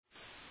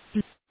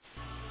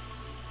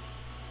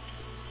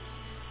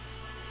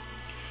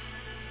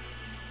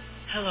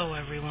Hello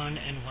everyone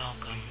and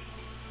welcome.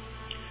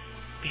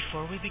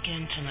 Before we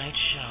begin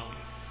tonight's show,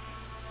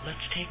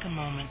 let's take a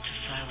moment to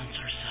silence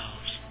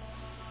ourselves.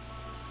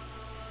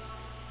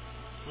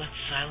 Let's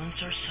silence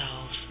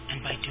ourselves,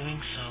 and by doing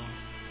so,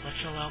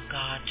 let's allow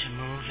God to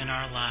move in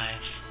our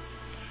lives.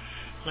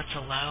 Let's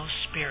allow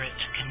Spirit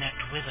to connect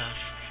with us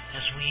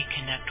as we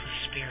connect with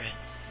Spirit.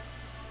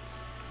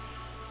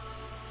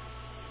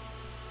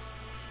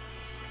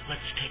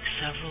 Let's take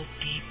several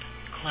deep,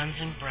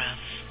 cleansing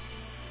breaths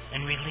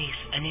and release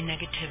any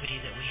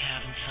negativity that we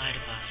have inside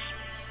of us,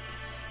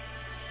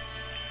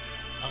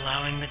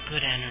 allowing the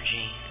good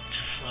energy to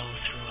flow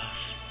through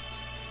us.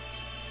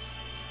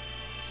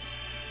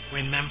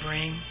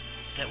 Remembering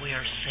that we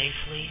are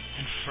safely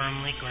and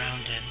firmly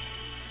grounded.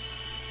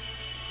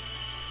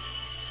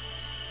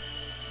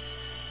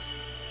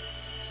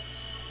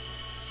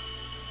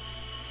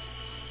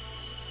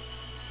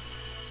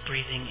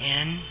 Breathing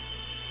in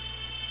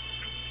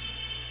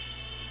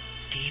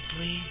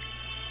deeply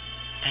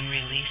and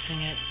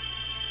releasing it,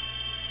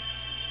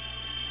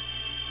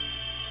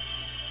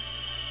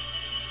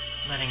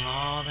 letting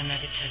all the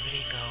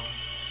negativity go.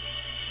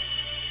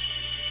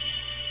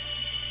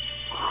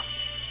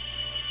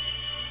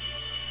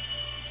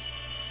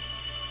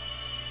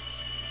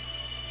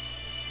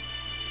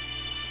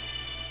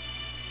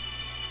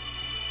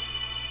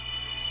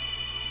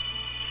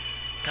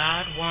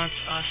 God wants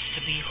us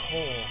to be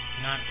whole,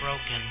 not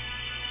broken.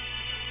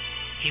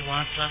 He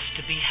wants us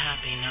to be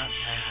happy, not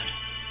sad.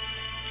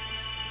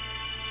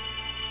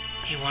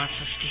 He wants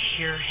us to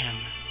hear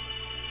Him,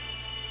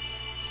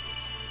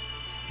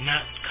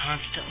 not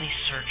constantly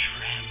search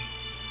for Him.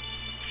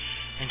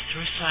 And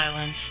through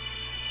silence,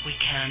 we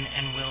can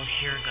and will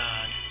hear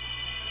God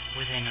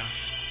within us.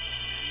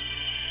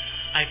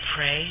 I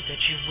pray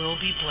that you will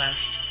be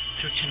blessed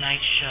through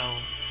tonight's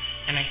show,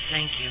 and I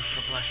thank you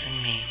for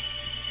blessing me.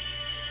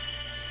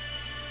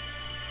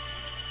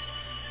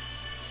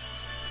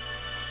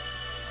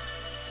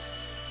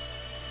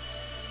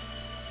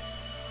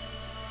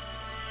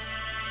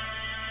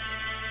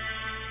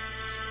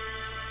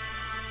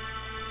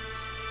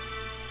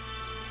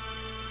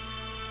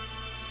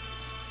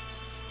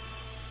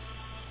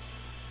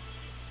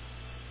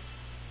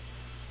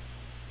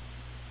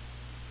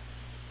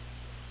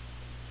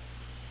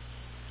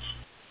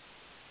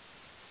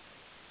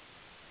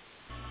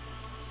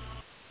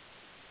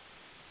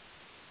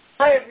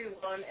 Hi,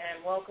 everyone,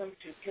 and welcome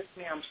to Kiss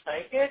Me, I'm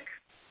Psychic.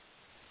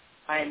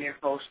 I am your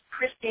host,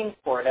 Christine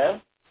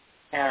Corda,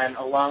 and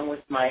along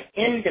with my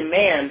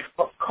in-demand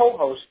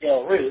co-host,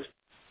 Dale Roos,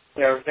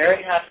 we are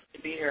very happy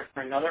to be here for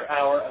another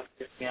hour of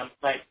Kiss Me, I'm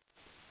Psychic.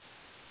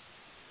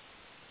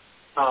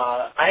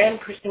 I am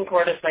Christine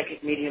Corda,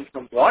 psychic medium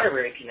from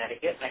Waterbury,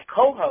 Connecticut. My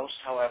co-host,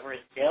 however,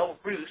 is Dale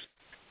Roos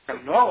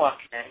from Norwalk,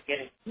 Connecticut,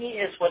 and he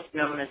is what's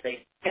known as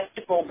a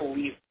skeptical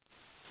believer,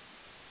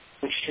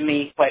 which to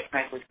me, quite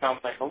frankly,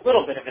 sounds like a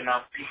little bit of an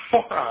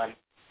oxymoron.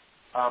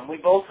 We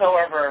both,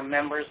 however, are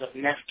members of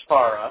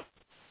NESTFARA,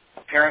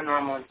 a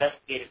paranormal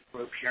investigative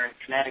group here in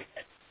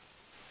Connecticut.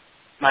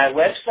 My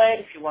website,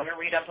 if you want to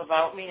read up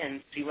about me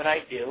and see what I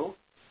do,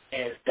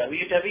 is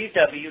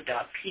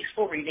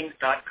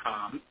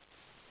www.peacefulreadings.com.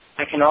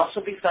 I can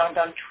also be found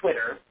on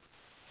Twitter,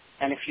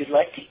 and if you'd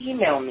like to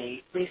email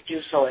me, please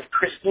do so at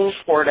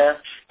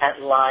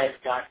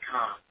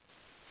christineporta@live.com.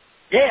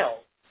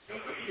 Dale,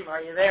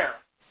 are you there?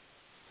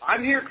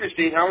 I'm here,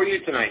 Christine. How are you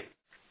tonight?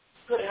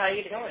 Good. How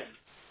you doing?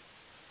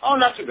 Oh,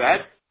 not too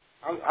bad.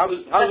 How's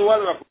the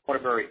weather up in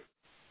Waterbury?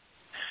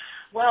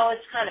 Well,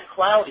 it's kind of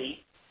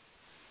cloudy.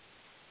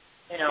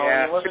 You know,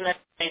 yeah. It wasn't.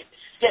 It's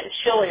getting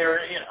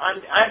chillier. You know,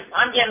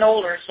 I'm getting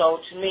older, so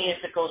to me,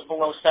 if it goes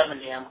below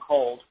 70, I'm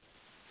cold.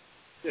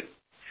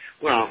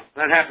 Well,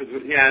 that happens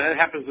with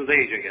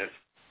age, I guess.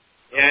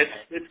 Yeah,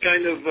 it's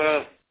kind of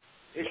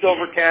it's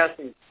overcast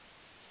and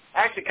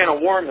actually kind of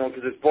warm though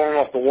because it's blowing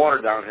off the water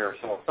down here,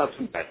 so it's not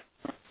too bad.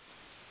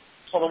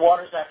 So the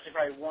water's actually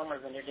probably warmer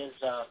than it is.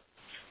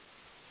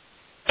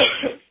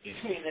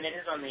 Than it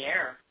is on the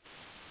air.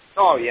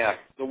 Oh yeah,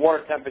 the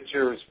water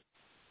temperature is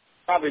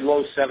probably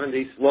low to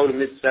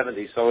mid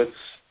 70s, so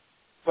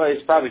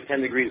it's probably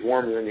 10 degrees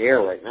warmer than the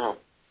air right now.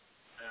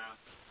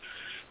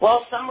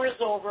 Well, summer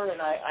is over,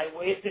 and I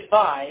waved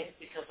goodbye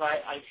because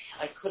I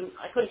couldn't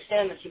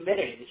stand the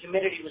humidity. The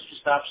humidity was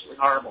just absolutely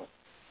horrible.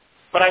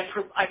 But I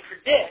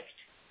predict,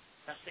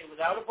 I say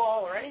without a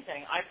ball or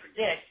anything, I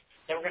predict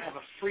that we're going to have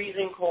a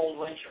freezing cold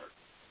winter,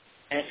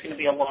 and it's going to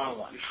be a long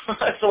one.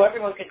 So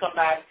everyone can come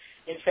back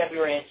in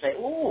February and say,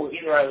 "Ooh,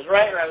 either I was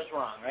right or I was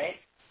wrong," right?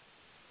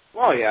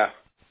 Well, yeah.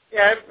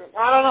 Yeah,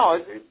 I don't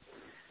know.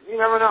 You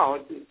never know.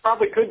 It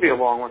probably could be a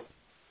long one.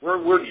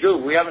 We're due.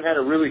 We haven't had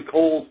a really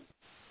cold,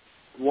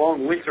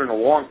 long winter in a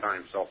long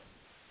time, so.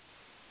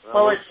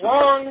 Well, it's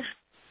long.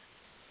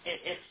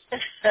 It's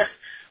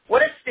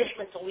what a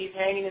statement to leave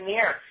hanging in the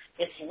air.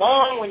 It's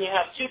long when you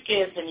have two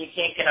kids and you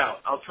can't get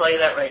out. I'll tell you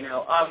that right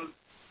now.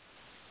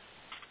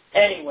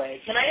 Anyway,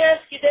 can I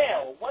ask you,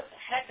 Dale, what the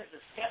heck is a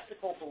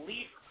skeptical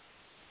believer?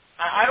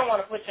 I don't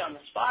want to put you on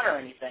the spot or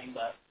anything,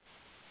 but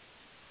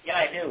yeah,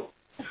 I do.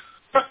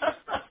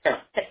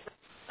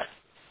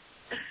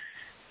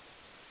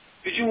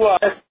 Could you, I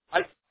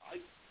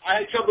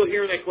had trouble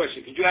hearing that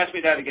question. Could you ask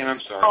me that again? I'm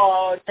sorry.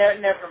 Oh,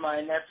 never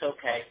mind. That's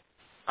okay.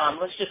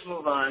 Let's just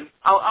move on.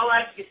 I'll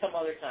ask you some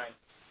other time.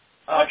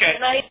 Okay.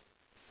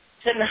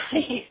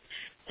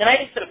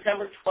 Tonight is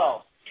September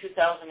 12th,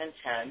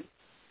 2010.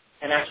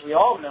 And as we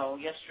all know,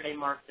 yesterday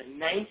marked the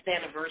 9th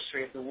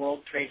anniversary of the World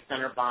Trade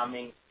Center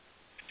bombing,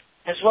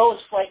 as well as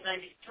Flight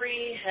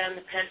 93 and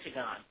the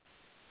Pentagon.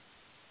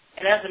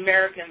 And as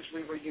Americans,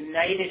 we were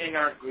united in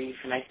our grief,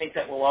 and I think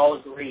that we'll all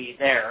agree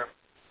there.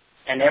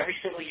 And every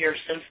single year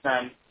since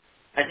then,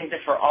 I think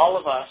that for all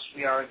of us,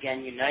 we are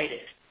again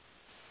united.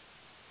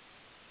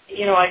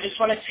 You know, I just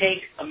want to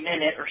take a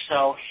minute or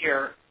so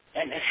here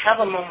and have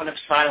a moment of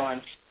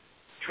silence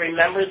to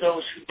remember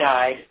those who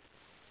died,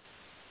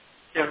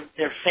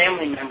 their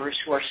family members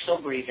who are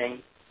still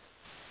grieving,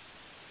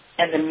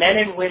 and the men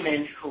and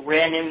women who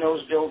ran in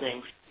those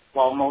buildings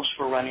while most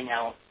were running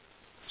out.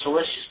 So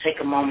let's just take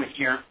a moment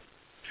here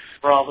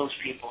for all those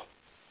people.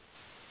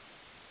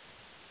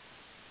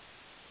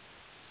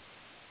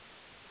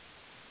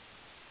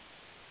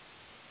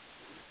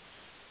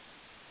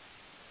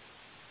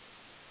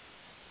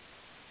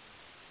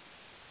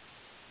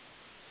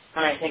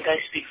 And I think I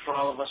speak for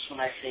all of us when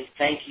I say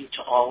thank you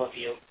to all of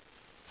you.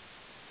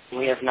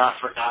 We have not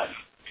forgotten.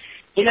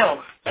 You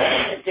know,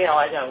 Dale,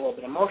 I got a little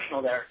bit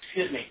emotional there.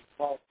 Excuse me.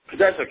 Well,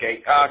 that's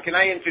okay. Can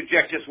I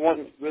interject just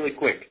one really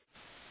quick?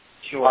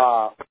 Sure.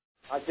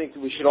 I think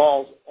we should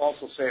all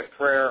also say a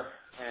prayer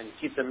and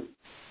keep them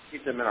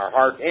in our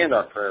heart and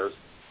our prayers.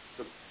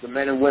 The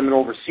men and women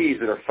overseas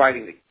that are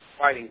fighting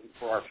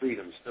for our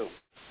freedoms too.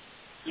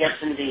 Yes,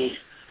 indeed.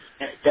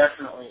 Yes,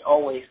 definitely.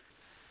 Always.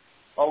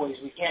 Always.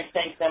 We can't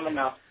thank them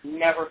enough.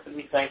 Never could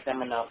we thank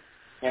them enough.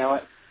 You know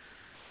what?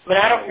 I mean,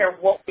 I don't care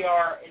what we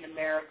are in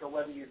America,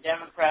 whether you're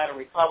Democrat or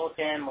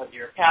Republican, whether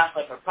you're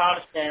Catholic or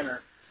Protestant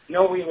or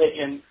no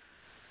religion.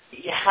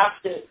 You have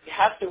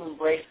to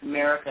embrace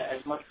America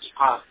as much as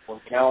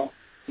possible. You know,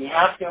 you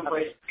have to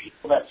embrace the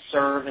people that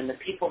serve and the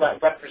people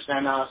that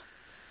represent us.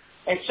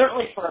 And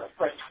certainly for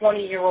a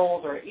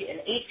 20-year-old or an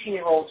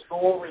 18-year-old to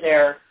go over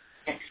there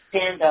and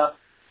stand up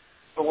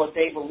for what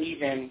they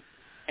believe in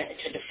and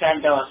to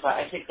defend us,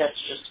 I think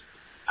that's just,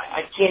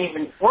 I can't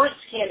even, words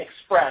can't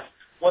express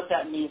what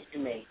that means to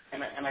me.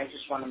 And I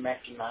just want to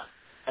mention that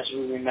as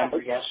we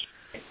remember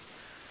yesterday.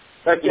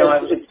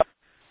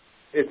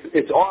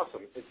 It's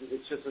awesome.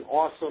 It's just an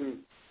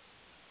awesome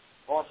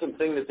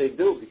thing that they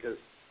do because,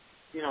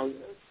 you know,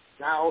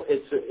 now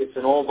it's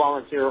an all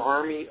volunteer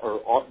army or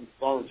all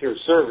volunteer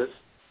service.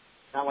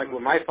 Not like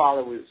when my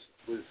father was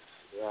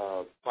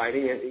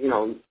fighting. You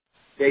know,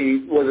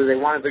 whether they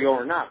wanted to go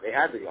or not, they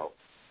had to go.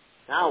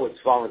 Now it's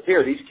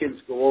volunteer. These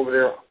kids go over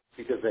there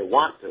because they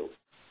want to.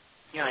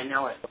 Yeah, I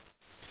know it.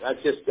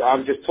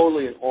 I'm just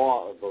totally in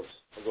awe of those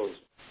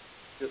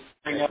just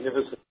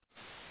magnificent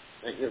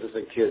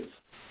kids.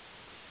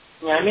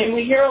 Yeah, I mean,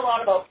 we hear a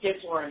lot about kids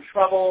who are in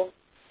trouble.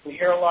 We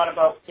hear a lot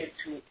about kids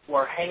who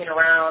are hanging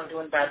around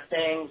doing bad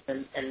things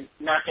and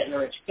not getting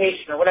their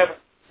education or whatever.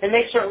 And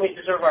they certainly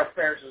deserve our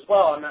prayers as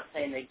well. I'm not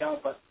saying they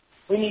don't, but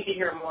we need to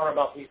hear more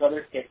about these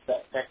other kids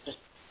that just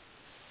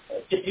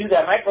to do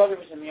that. My brother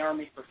was in the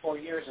Army for 4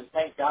 years, and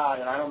thank God,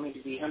 and I don't mean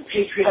to be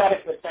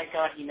unpatriotic, but thank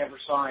God he never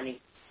saw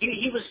any.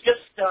 He was just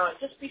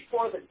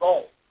before the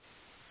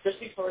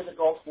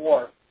Gulf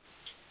War.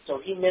 So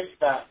he missed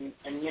that,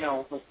 and you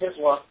know, with his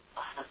luck,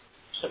 I'm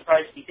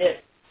surprised he did.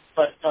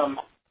 But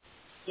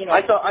you know,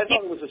 I thought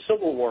it was a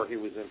Civil War he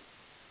was in.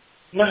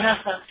 No,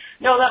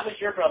 that was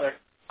your brother.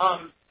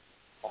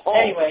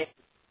 Anyway,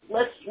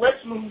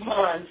 let's move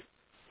on,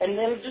 and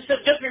then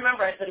just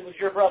remember, I said it was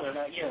your brother,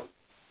 not you.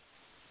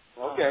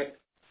 Okay.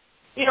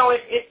 You know,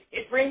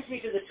 it brings me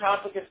to the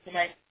topic of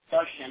tonight's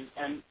discussion,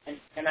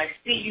 and I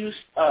see you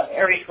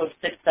area code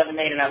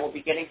 678, and I will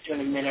be getting to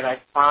in a minute,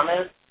 I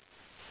promise.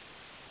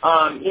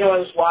 You know, I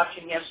was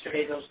watching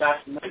yesterday those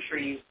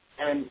documentaries,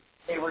 and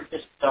they were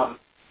just,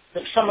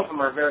 some of them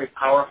are very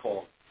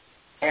powerful.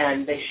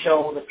 And they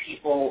show the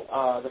people,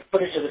 the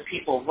footage of the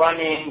people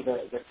running,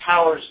 the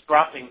towers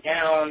dropping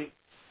down.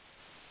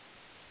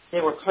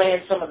 They were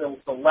playing some of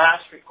the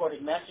last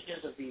recorded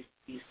messages of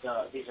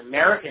these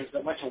Americans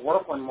that went to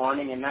work one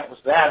morning, and that was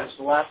that. It was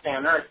the last day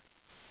on Earth.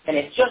 And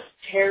it just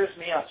tears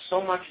me up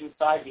so much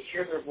inside to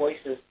hear their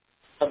voices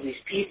of these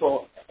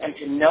people and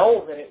to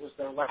know that it was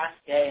their last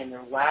day and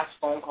their last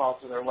phone call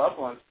to their loved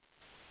ones.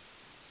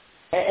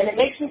 And it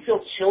makes me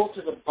feel chilled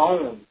to the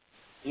bone.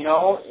 You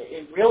know,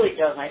 it really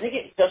does. And I think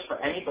it does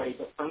for anybody,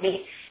 but for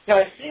me, you know,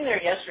 I was sitting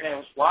there yesterday, I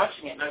was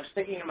watching it, and I was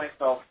thinking to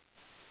myself,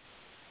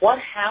 what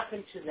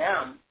happened to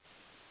them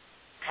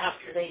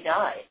after they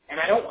died? And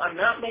I'm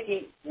not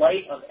making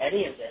light of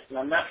any of this, and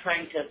I'm not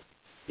trying to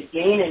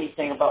gain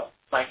anything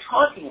by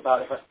talking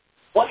about it, but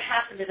what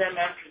happened to them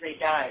after they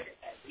died?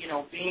 You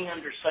know, being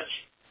under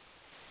such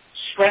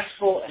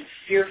stressful and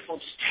fearful,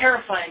 just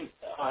terrifying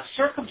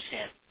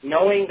circumstance,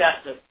 knowing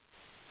that the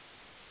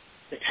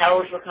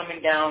towers were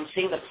coming down,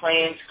 seeing the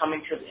planes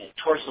coming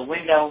towards the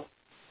window.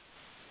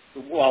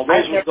 Well,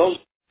 those are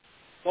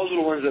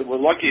the ones that were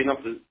lucky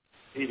enough to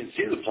even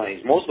see the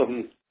planes. Most of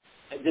them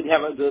didn't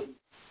have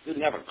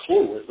a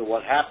clue as to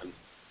what happened.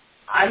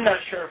 I'm not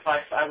sure if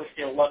I would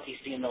feel lucky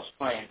seeing those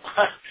planes.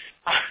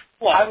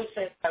 Well, I would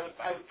say I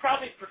would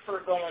probably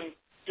prefer going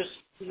just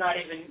not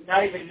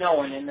even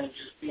knowing and then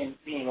just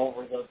being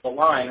over the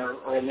line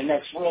or in the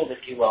next world,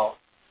 if you will.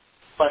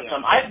 But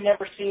I've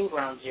never seen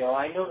Ground Zero.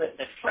 I know that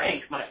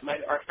Frank,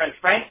 our friend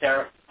Frank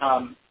there,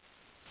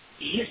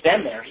 he's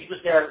been there. He was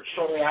there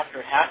shortly after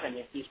it happened.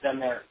 If he's been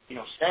there,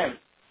 since.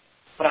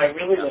 But I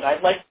really would.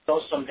 I'd like to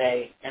go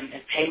someday and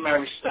pay my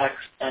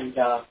respects. And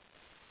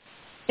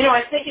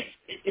I think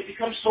it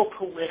becomes so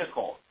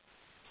political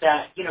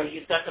that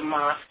you've got the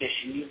mosque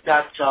issue, you've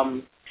got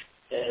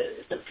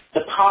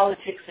the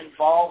politics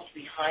involved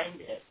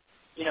behind it.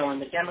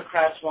 And the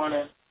Democrats want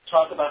to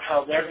talk about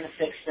how they're going to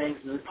fix things,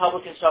 and the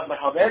Republicans talk about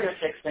how they're going to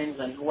fix things,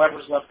 and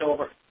whoever's left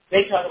over,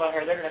 they talk about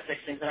how they're going to fix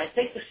things. And I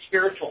think the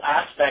spiritual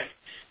aspect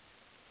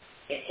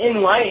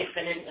in life,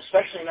 and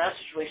especially in that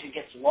situation,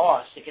 gets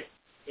lost. It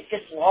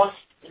gets lost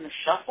in the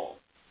shuffle.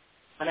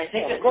 And I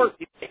think that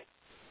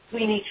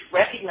we need to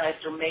recognize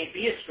there may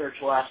be a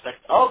spiritual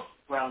aspect of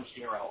Ground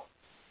Zero.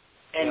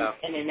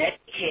 And in any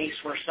case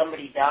where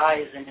somebody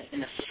dies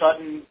in a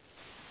sudden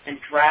and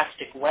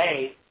drastic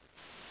way,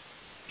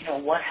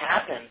 what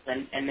happens?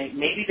 And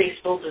maybe they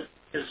still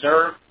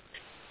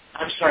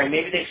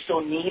maybe they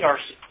still need our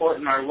support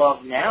and our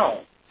love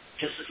now,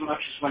 just as much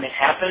as when it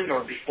happened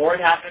or before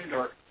it happened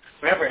or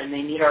whatever, and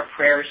they need our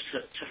prayers to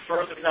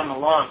further them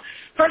along.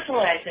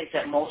 Personally, I think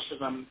that most of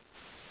them,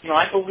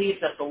 I believe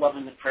that the love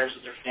and the prayers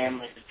of their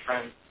families and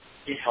friends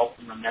did help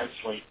them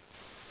immensely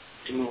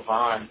to move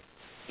on.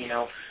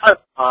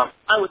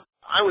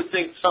 I would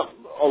think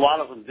a lot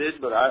of them did,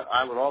 but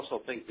I would also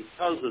think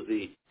because of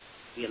the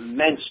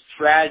immense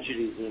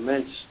tragedy, the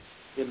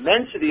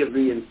immensity of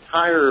the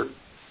entire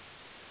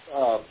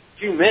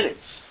few minutes,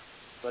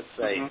 let's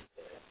say,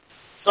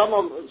 some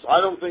of them, I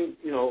don't think,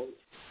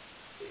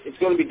 it's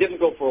going to be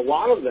difficult for a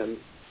lot of them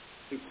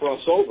to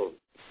cross over.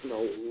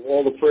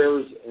 All the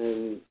prayers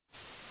and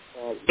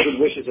good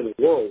wishes in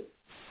the world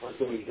aren't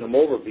going to get them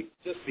over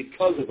just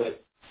because of the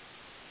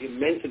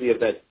immensity of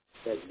that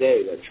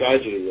day, that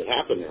tragedy that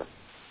happened there.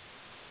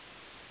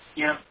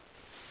 Yeah.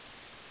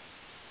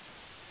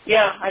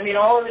 Yeah, I mean,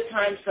 all of the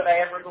times that I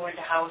ever go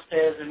into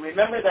houses, and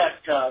remember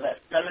that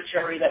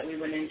cemetery that we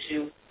went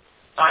into,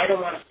 I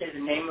don't want to say the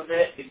name of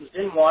it. It was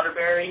in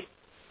Waterbury.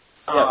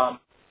 Yeah.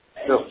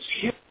 It was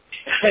huge.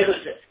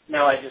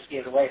 No, I just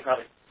gave it away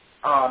probably.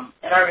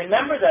 And I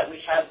remember that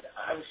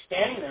I was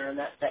standing there, and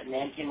that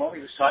man came over.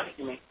 He was talking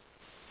to me,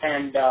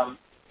 and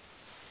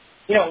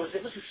it was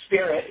a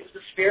spirit. It was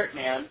a spirit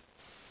man,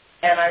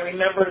 and I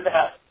remember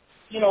that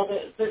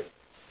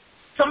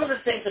some of the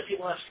things that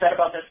people have said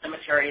about that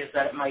cemetery is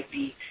that it might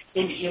be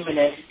inhuman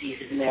entities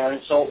in there.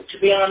 And so, to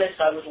be honest,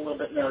 I was a little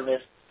bit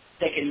nervous,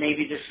 thinking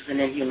maybe this is an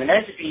inhuman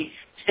entity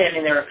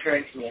standing there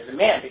appearing to me as a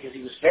man, because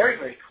he was very,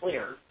 very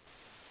clear.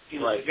 He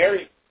was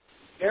very,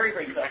 very,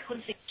 very clear. I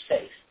couldn't see his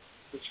face,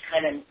 which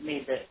kind of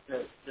made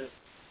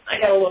I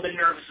got a little bit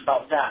nervous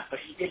about that. But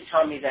he did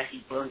tell me that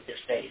he burned his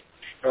face,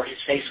 or his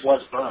face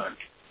was burned.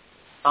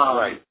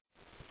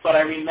 But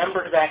I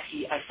remember that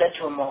I said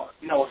to him, well,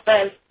 no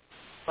offense,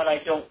 but I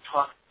don't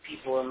talk to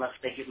people unless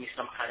they give me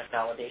some kind of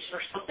validation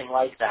or something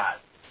like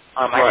that.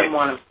 I didn't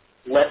want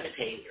to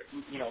levitate or,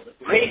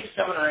 the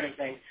gravestone or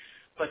anything,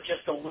 but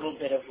just a little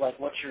bit of, like,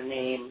 what's your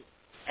name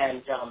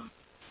and,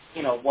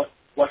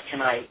 what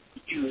can I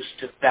use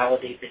to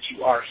validate that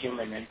you are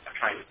human and are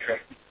trying to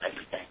trick me type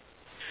of thing.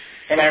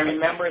 And I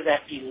remember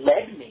that he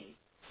led me.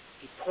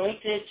 He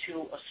pointed to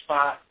a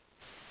spot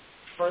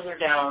further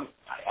down.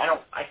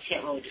 I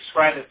can't really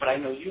describe it, but I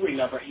know you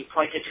remember. He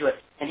pointed to it,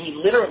 and he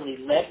literally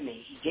led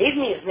me. He gave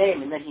me his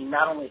name, and then he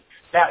not only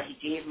that, he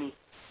gave me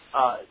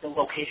the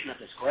location of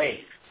his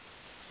grave.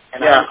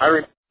 And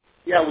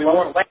we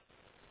went.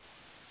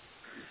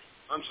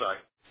 I'm sorry.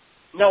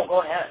 No,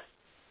 go ahead.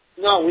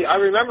 No, I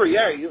remember.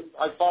 Yeah,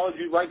 I followed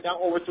you right down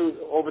over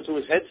to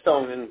his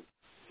headstone, and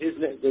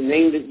the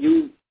name that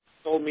you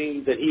told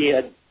me that he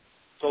had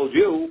told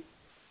you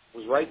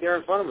was right there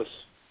in front of us.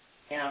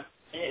 Yeah.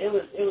 It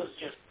was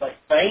just like,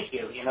 thank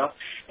you,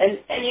 And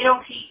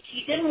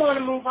he didn't want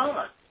to move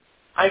on.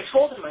 I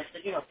told him, I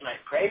said, can I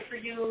pray for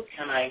you?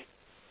 Can I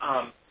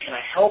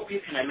help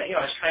you? Can I,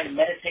 I was trying to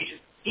meditate.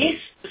 He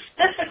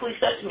specifically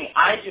said to me,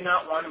 I do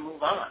not want to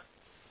move on.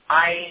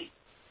 I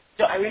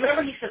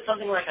remember he said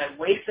something like, I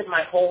wasted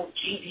my whole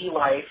GD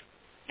life,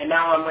 and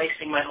now I'm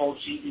wasting my whole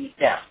GD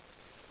death.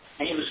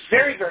 And he was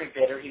very, very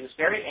bitter. He was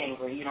very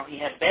angry. He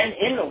had been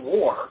in the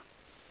war.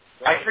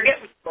 I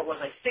forget which war it was.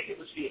 I think it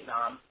was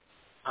Vietnam.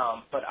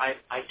 But I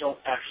don't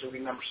actually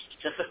remember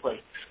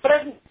specifically. But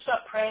I didn't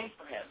stop praying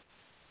for him.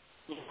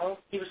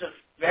 He was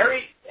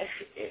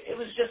it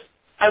was just,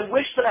 I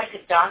wish that I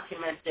could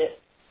document it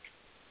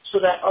so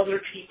that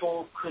other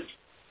people could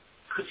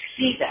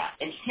see that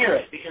and hear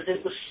it, because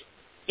it was,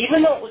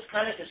 even though it was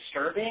kind of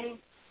disturbing,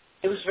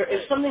 it was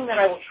something that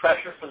I will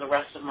treasure for the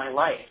rest of my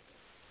life.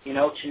 To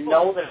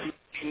know that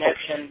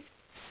connection,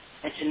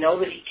 and to know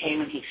that he came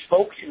and he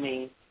spoke to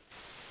me,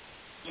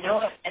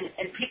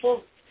 and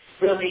people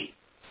really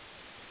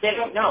they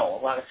don't know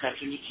a lot of times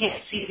when you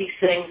can't see these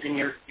things and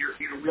you're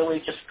really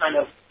just kind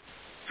of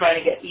trying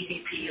to get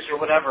EVPs or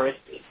whatever.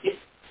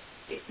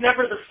 It's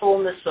never the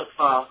fullness of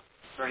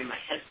sorry, my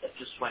headset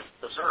just went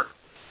berserk.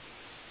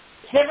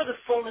 It's never the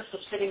fullness of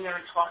sitting there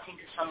and talking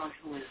to someone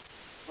who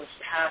was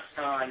passed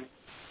on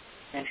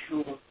and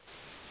who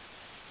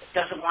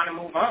doesn't want to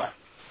move on.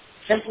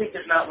 Simply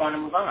does not want to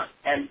move on.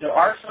 And there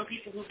are some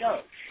people who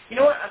don't. You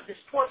know what? This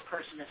poor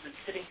person has been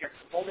sitting here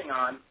holding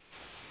on,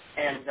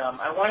 and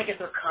I want to get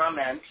their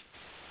comment.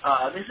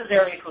 This is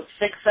area code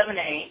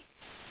 678.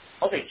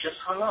 Oh, they just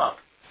hung up.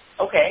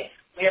 Okay.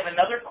 We have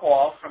another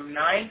call from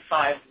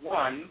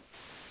 951.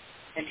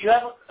 And do you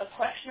have a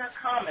question or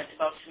comment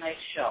about tonight's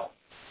show?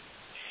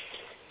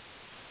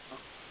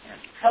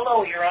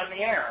 Hello, you're on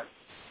the air.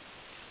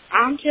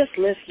 I'm just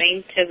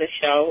listening to the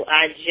show.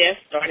 I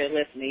just started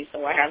listening,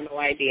 so I have no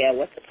idea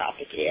what the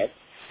topic is.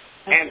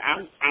 And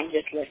I'm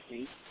just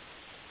listening.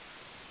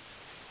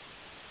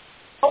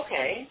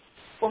 Okay.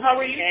 Well, how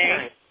are you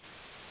tonight?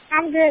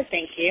 I'm good,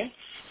 thank you.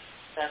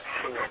 That's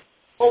good.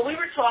 Well, we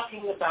were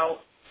talking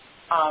about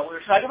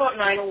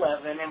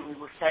 9/11, and we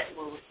were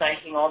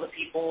thanking all the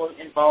people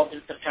involved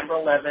in September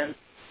 11th,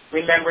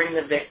 remembering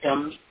the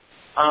victims.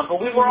 But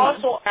we were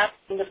also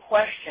asking the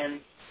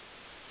question: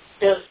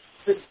 does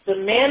the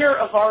manner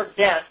of our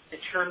death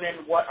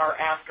determine what our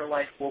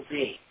afterlife will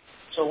be?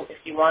 So if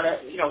you want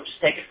to,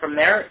 just take it from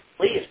there,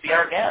 please be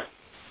our guest.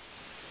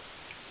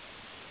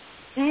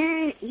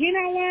 You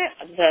know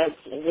what?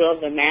 Will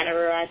the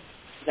manner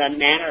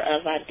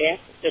of our death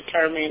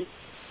determine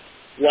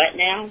what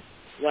now?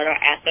 What our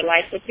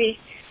afterlife would be?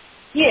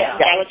 Yeah. Is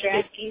that what you're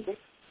asking?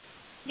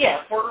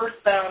 Yeah, if we're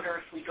earthbound or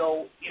if we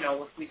go,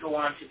 if we go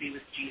on to be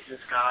with Jesus,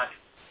 God,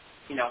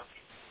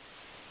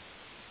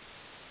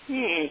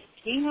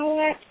 You know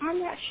what? I'm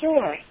not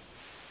sure.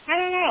 I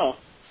don't know.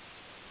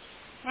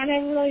 I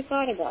never really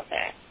thought about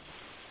that.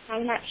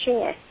 I'm not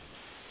sure.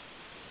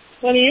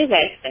 What do you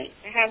guys think?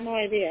 I have no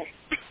idea.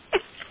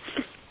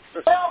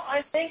 Well,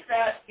 I think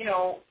that,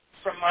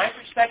 from my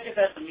perspective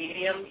as a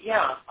medium,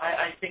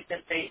 I think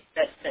that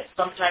that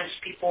sometimes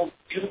people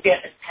do get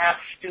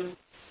attached to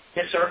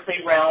this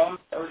earthly realm,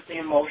 earthly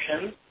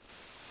emotions,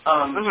 but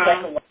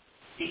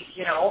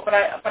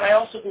I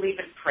also believe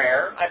in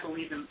prayer. I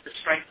believe in the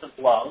strength of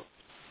love.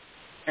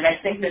 And I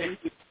think that if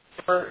we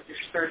prefer the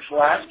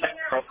spiritual aspect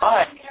of our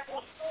life,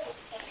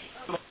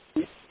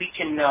 we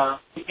can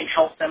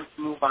help them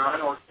to move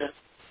on or to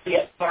be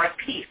more at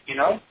peace,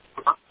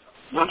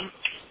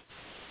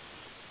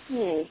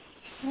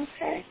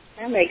 Okay,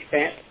 that makes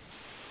sense.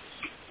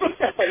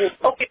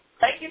 Okay,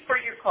 thank you for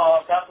your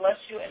call. God bless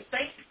you, and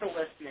thank you for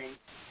listening.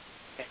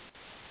 Okay.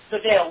 So,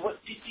 Dale,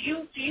 what do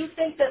you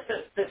think that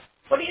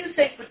what do you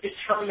think would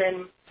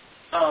determine?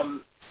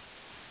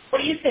 What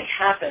do you think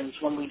happens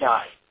when we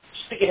die?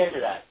 Just to get into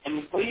that,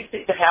 what do you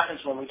think that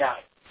happens when we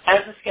die?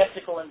 As a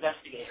skeptical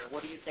investigator,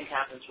 what do you think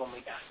happens when we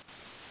die?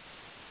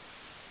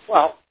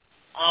 Well,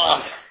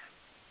 I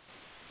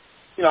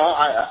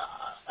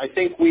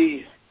think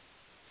we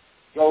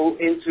go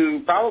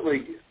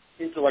probably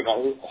into like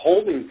a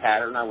holding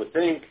pattern, I would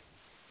think,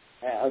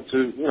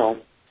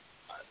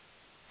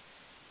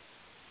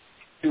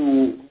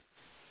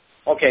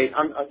 okay,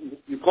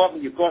 you caught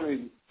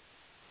me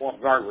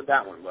off guard with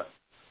that one, but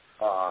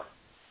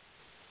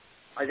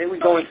I think we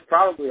go into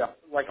probably a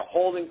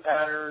holding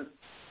pattern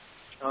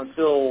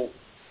until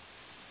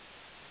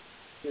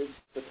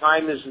the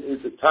time is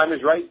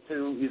right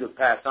to either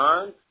pass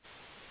on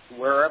to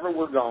wherever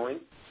we're going,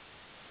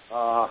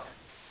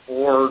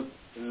 or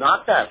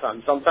not pass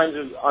on. Sometimes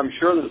I'm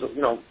sure there's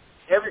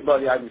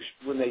everybody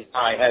when they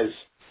die has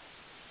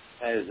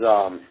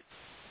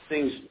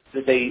things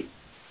that they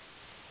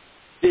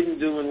didn't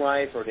do in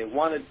life or they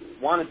wanted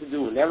to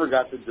do and never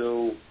got to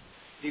do.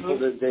 People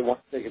that they want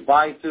to say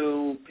goodbye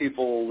to,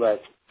 people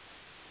that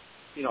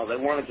they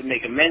wanted to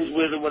make amends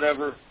with or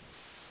whatever.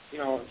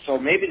 So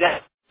maybe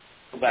that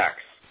back.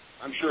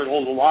 I'm sure it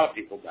holds a lot of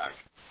people back.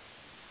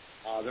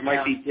 There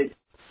might be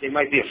they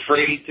might be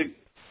afraid to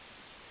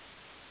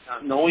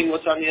not knowing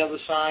what's on the other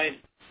side.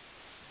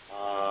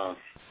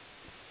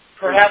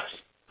 Perhaps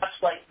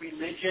like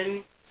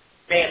religion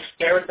may have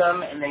scared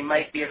them, and they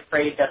might be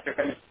afraid that they're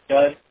going to be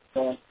judged,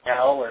 going to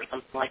hell, or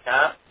something like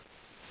that.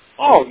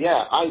 Oh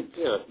yeah,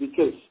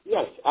 because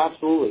yes,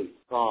 absolutely.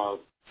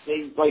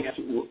 They like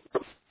to,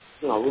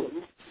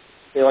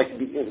 they like to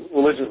be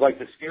religions like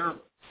to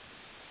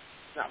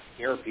not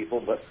scare people,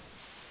 but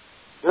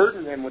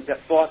burden them with the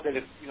thought that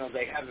if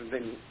they haven't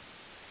been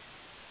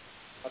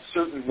a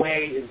certain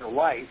way in their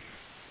life,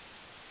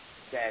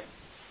 that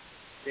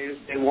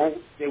they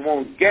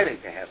won't get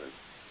into heaven.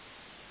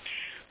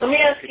 Let me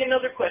ask you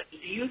another question.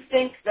 Do you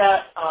think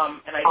that,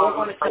 and I don't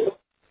want to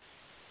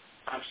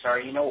I'm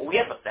sorry, we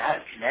have a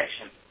bad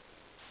connection.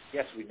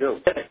 Yes, we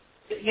do.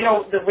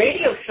 The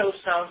radio show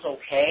sounds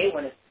okay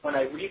when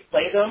I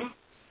replay them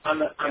on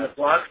the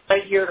blog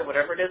site here or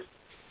whatever it is,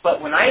 but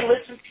when I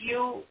listen to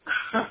you,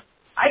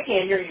 I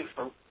can't hear you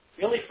for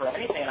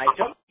anything, and I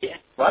don't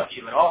interrupt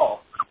you at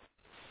all.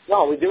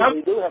 No, we do.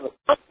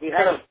 We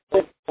have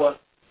a.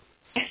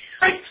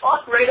 I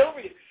talk right over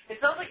you. It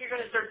sounds like you're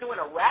going to start doing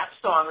a rap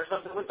song or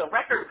something with the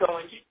record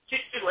going,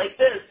 like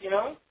this, you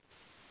know?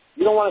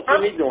 You don't want to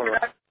see me doing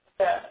it.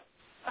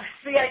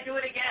 See, I do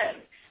it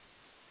again.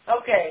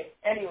 Okay,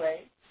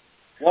 anyway.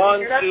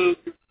 1, 2,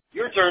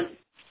 your turn.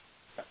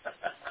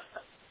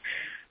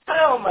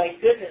 Oh, my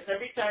goodness.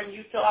 Every time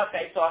you talk,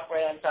 I talk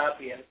right on top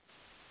of you.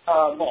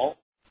 Well,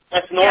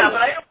 that's normal. Yeah,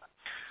 but I don't...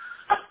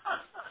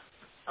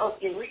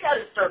 Okay, we got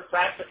to start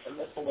practicing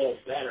this a little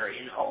better,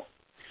 you know.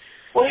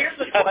 Well, here's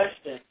the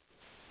question.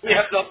 We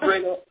have to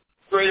upgrade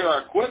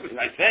our equipment,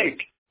 I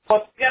think.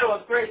 Well, we got to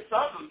upgrade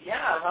something,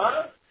 yeah,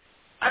 huh?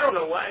 I don't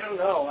know.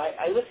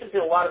 I listen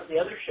to a lot of the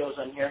other shows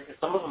on here because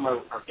some of them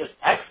are just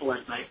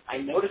excellent, and I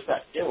noticed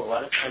that too. A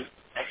lot of times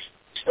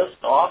it's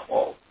just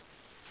awful.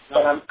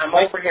 But I'm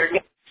over here.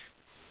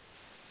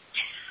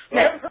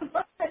 Never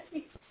mind.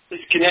 This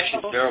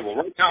connection's terrible.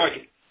 Right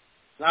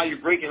now you're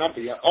breaking up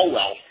again. Oh,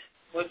 well.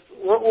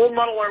 We'll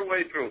muddle our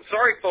way through.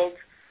 Sorry, folks.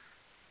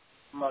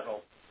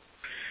 Muddle.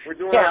 We're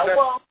doing our best.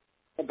 Well,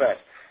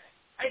 best.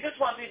 I just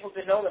want people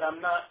to know that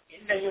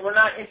we're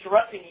not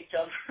interrupting each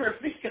other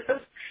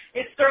because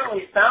it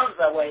certainly sounds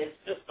that way. It's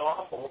just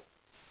awful.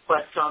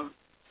 But,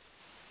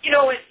 you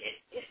know, it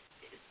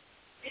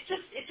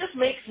just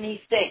makes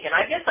me think, and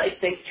I guess I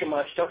think too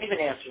much. Don't even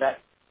answer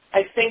that.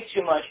 I think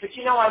too much. But,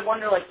 you know, I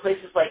wonder, like,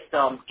 places like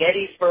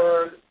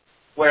Gettysburg,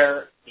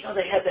 where, you know,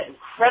 they had that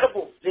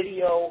incredible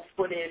video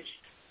footage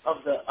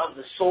of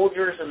the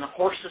soldiers and the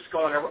horses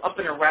going up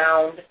and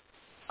around,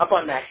 up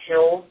on that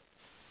hill.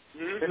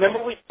 Mm-hmm.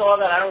 Remember we saw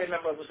that? I don't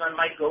remember. It was on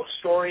My Ghost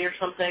Story or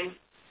something.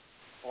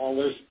 Oh,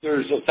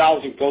 there's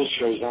 1,000 ghost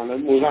shows on it.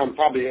 It was on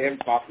probably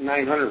about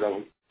 900 of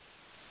them.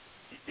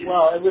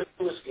 Well, it was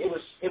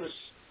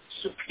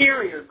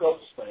superior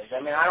ghost footage. I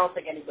mean, I don't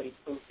think anybody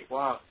proved it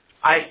wrong.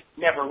 I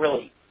never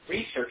really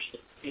researched it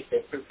to see if they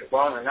proved it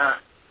wrong or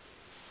not.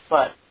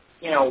 But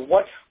you know,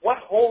 what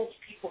holds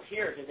people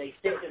here? Do they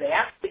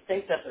actually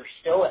think that they're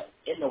still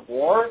in the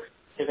war?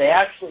 Do they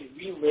actually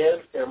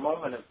relive their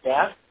moment of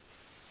death?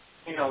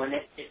 You know, and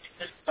it's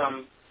just,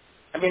 I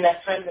mean,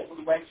 that time that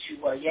we went to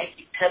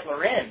Yankee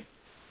Peddler Inn.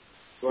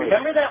 Right.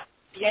 Remember that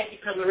Yankee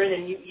Peddler Inn,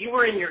 and you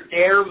were in your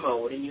dare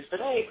mode, and you said,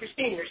 "Hey,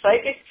 Christine, you're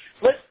psychic.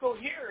 Let's go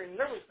here." And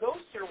there was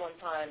ghosts here one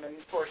time, and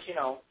of course, you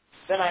know,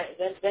 then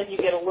you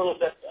get a little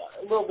bit.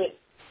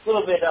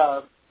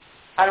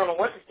 I don't know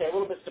what to say. A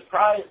little bit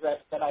surprised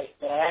that I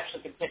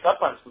actually could pick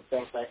up on some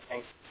things. I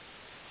think,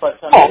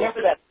 but I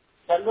remember that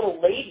little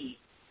lady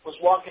was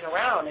walking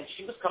around, and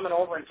she was coming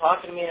over and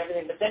talking to me and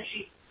everything, but then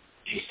she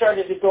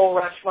started to go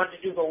around. She wanted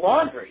to do the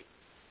laundry.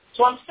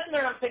 So I'm sitting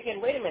there and I'm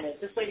thinking, wait a minute,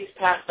 this lady's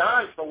passed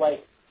on for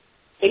like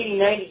 80,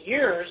 90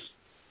 years.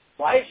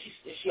 Why is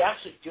she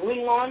actually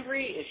doing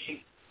laundry? Is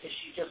she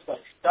just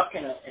like stuck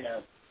in a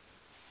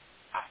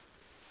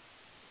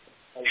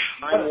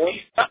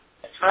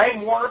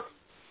time warp,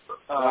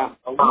 a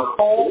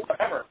loophole,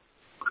 whatever?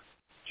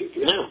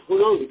 Yeah, who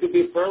knows? It could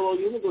be a parallel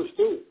universe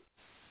too.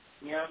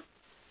 Yeah.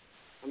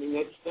 I mean,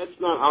 that's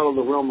not out of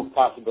the realm of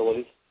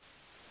possibilities.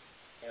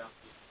 Yeah.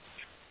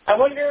 I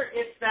wonder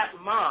if that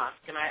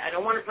mosque, and I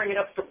don't want to bring it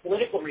up for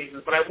political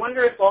reasons, but I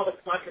wonder if all the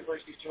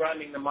controversy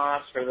surrounding the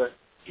mosque or the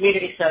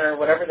community center,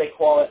 whatever they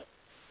call it,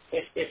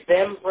 if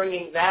them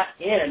bringing that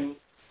in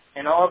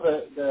and all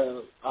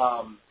the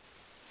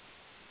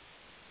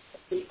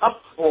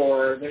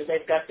uproar,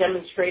 they've got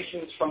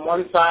demonstrations from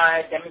one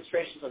side,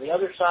 demonstrations on the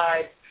other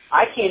side.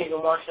 I can't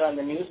even watch it on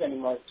the news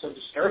anymore. It's so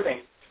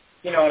disturbing.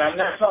 You know, and I'm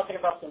not talking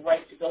about the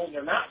right to build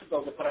or not to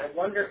build it, but I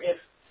wonder if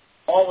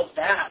all of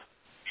that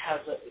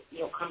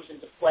comes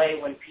into play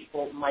when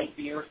people might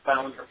be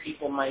earthbound or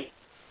people might,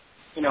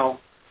 you know,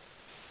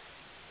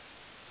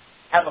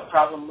 have a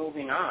problem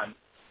moving on.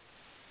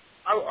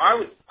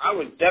 I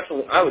would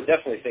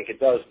definitely think it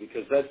does,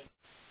 because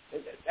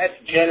that's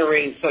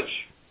generating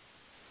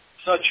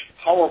such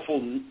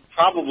powerful,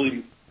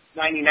 probably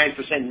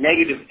 99%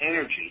 negative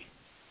energy.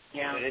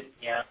 Yeah.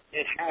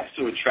 It has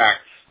to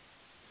attract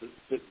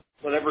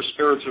whatever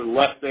spirits are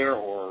left there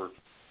or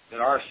that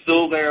are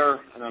still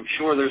there, and I'm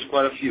sure there's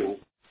quite a few.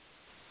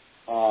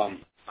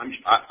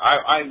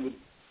 I would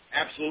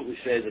absolutely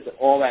say that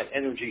all that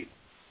energy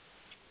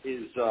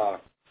is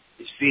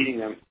feeding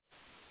them.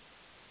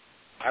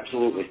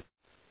 Absolutely.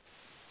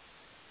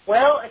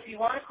 Well, if you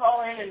want to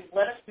call in and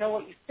let us know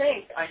what you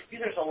think, I see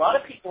there's a lot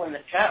of people in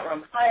the chat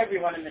room. Hi,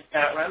 everyone in the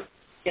chat room.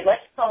 If you'd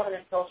like to call in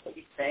and tell us what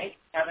you think,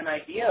 have an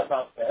idea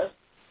about this,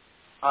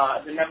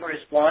 the number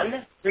is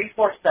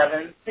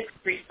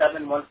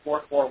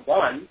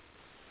 1-347-637-1441.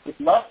 We'd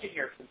love to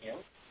hear from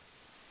you.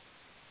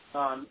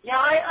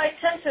 I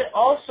tend to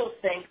also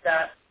think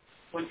that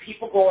when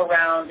people go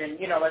around and,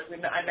 you know, like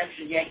I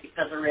mentioned Yankee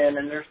Peddler Inn,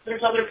 and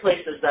there's other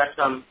places that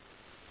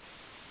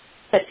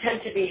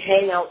tend to be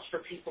hangouts for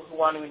people who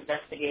want to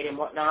investigate and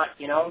whatnot,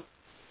 you know.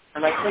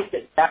 And I think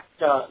that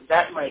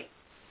might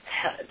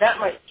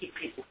keep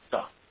people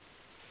stuck.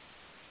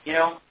 You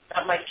know,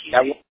 that might keep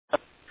people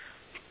stuck.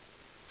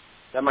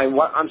 That might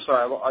what? I'm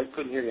sorry, I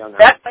couldn't hear you on that.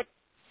 That might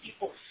keep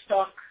people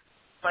stuck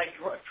by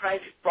trying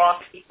to draw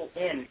people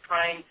in,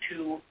 trying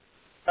to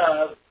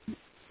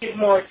give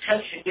more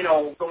attention,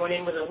 going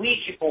in with a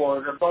Ouija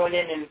board or going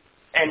in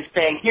and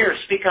saying, here,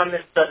 speak on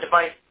this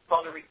device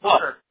called a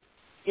recorder.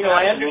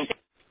 I understand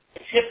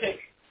scientific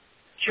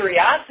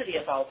curiosity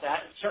about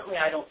that, and certainly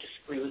I don't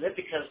disagree with it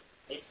because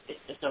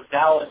it's a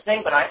valid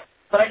thing, but I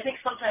think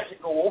sometimes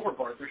it go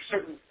overboard. There's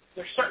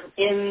certain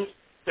inns,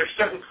 there's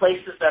certain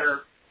places that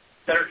are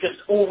just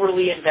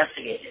overly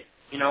investigated,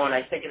 and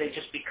I think they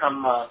just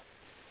become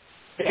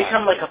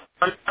become like a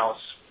fun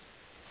house.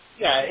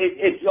 Yeah,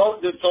 it's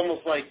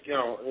almost like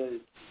a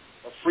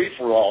free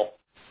for all.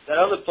 That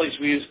other place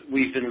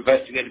we've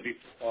investigated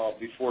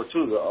before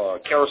too,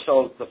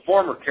 the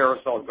former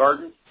Carousel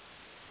Gardens.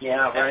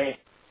 Yeah, right.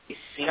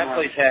 That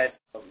place had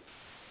a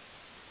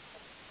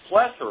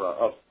plethora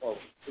of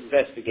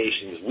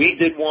investigations. We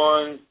did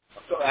one.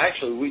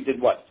 Actually, we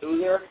did what, 2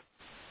 there?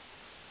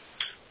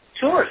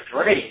 2 or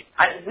 3.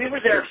 We were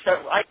there.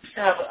 I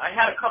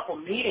had a couple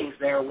meetings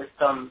there with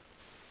the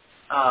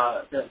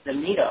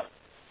meetup.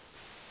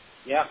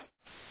 Yeah.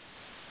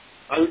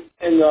 I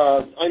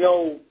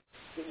know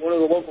one of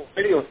the local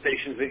radio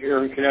stations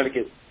here in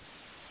Connecticut.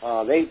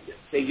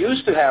 They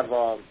used to have.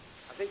 I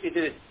think they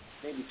did it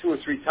maybe 2 or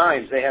 3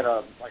 times. They had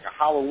a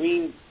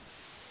Halloween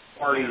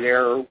party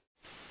there,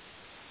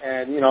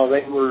 and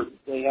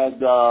they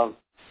had.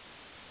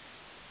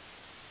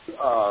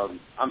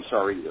 I'm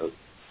sorry,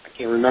 I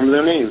can't remember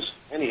their names.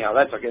 Anyhow,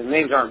 that's okay. The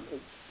names aren't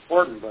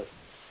important, but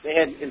they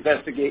had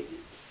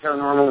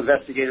paranormal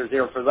investigators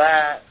there for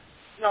that.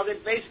 They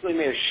basically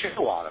made a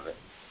show out of it,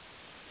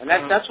 and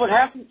that's what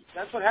happens.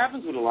 That's what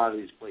happens with a lot of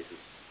these places.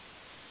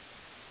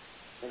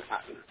 And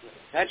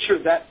that sure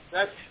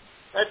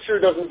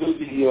doesn't do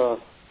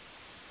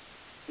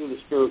the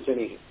spirits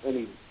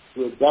any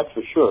good. That's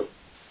for sure.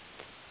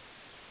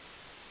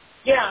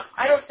 Yeah,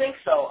 I don't think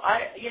so.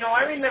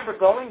 I remember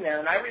going there,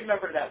 and I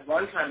remember that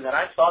one time that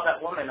I saw that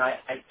woman. I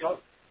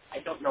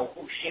don't know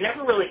who. She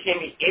never really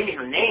gave me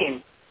her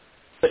name,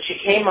 but she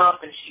came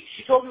up and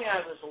she told me I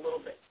was a little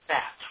bit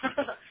fat.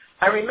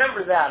 I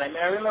remember that.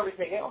 I remember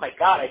thinking, oh my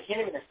God, I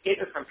can't even escape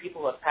it from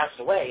people who have passed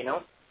away,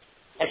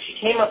 And she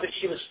came up and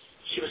she was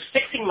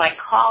fixing my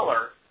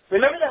collar.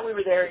 Remember that we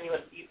were there and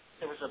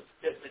there was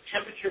the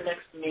temperature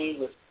next to me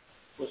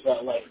was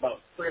like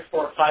about 3 or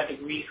 4 or 5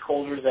 degrees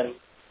colder than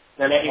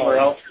anywhere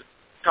else.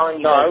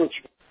 Telling you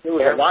it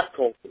was a lot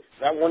colder.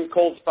 That one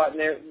cold spot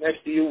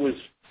next to you was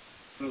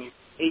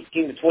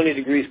 18 to 20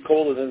 degrees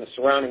colder than the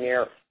surrounding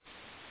air.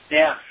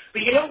 Yeah,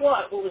 but you know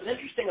what? What was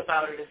interesting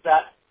about it is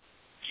that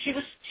she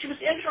was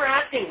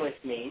interacting with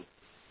me,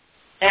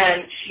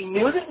 and she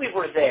knew that we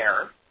were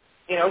there.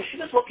 She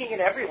was looking at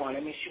everyone.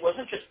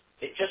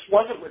 It just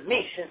wasn't with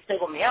me. She didn't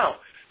single me out.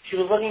 She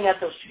was looking at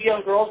those 2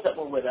 young girls that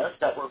were with us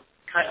that were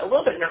kind of a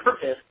little bit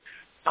nervous.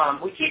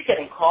 We keep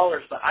getting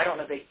callers, but I don't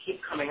know. They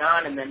keep coming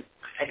on, and then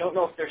I don't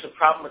know if there's a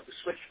problem with the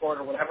switchboard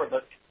or whatever,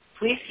 but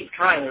please keep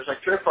trying. There's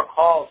like 3 or 4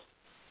 calls,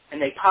 and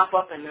they pop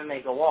up, and then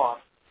they go off.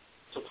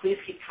 So please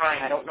keep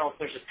trying. I don't know if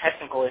there's a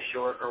technical issue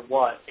or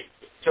what. It's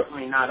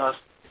certainly not us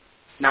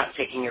not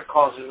taking your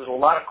calls. There was a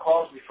lot of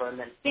calls before, and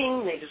then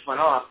bing, they just went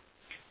off.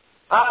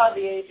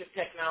 The age of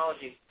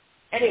technology.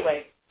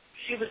 Anyway,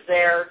 she was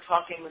there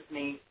talking with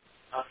me,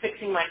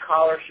 fixing my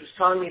collar. She was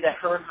telling me that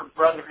her and her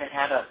brother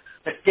had a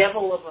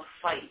devil of a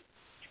fight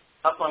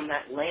up on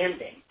that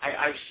landing.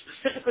 I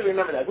specifically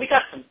remember that. We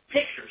got some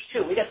pictures,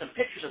 too. We got some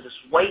pictures of this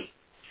white,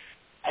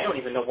 I don't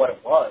even know what it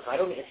was. I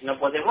don't even know.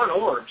 Well, they weren't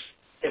orbs.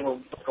 They were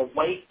like a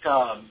white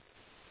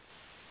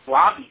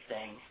blobby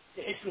thing.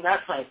 Isn't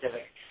that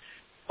scientific?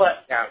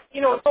 But,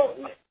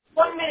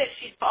 1 minute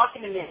she's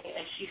talking to me,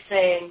 and she's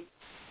saying,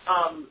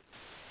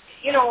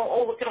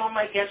 look at all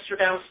my guests are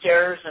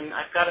downstairs, and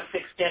I've got to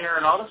fix dinner,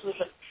 and all this other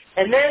stuff.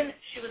 And then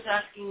she was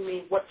asking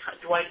me what time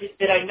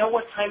did I know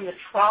what time the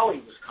trolley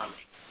was coming.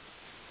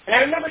 And I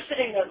remember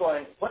sitting there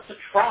going, what's a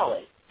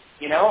trolley?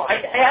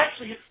 I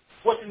actually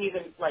wasn't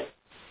even,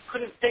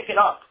 couldn't think it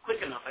up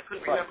quick enough. I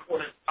couldn't remember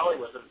what a trolley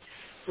was. And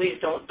please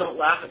don't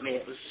laugh at me.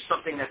 It was just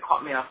something that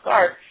caught me off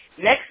guard.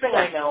 Next thing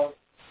I know,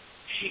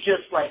 she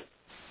just,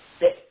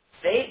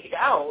 vagued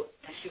out,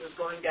 and she was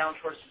going down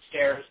towards the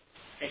stairs,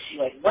 and she,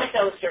 went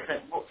down the stairs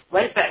and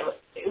went back.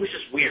 It was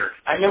just weird.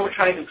 I remember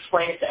trying to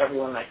explain it to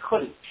everyone, and I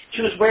couldn't.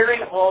 She was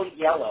wearing all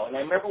yellow, and I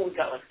remember we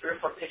got, 3 or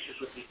 4 pictures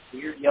with these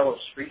weird yellow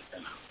streaks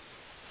in them.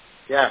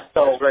 Yeah,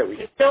 so, that's right.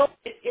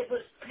 It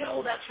was,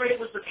 that's right, it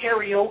was the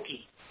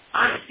karaoke.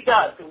 Honest to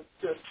God,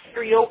 the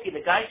karaoke,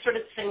 the guy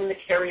started singing the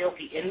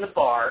karaoke in the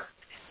bar,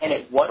 and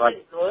it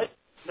wasn't good.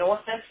 No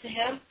offense to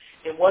him.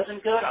 It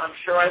wasn't good. I'm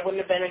sure I wouldn't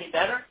have been any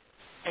better.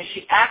 And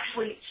she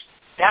actually,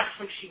 that's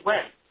when she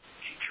went.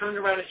 She turned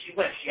around and she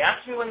went. She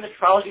asked me when the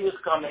trolley was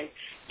coming.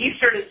 He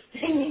started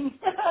singing,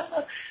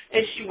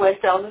 and she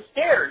went down the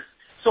stairs.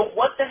 So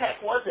what the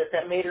heck was it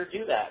that made her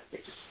do that?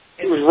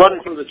 He was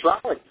running from the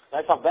trolley.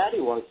 That's how bad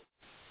he was.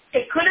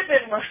 It could have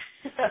been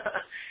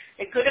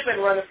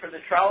running from the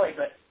trolley,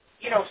 but,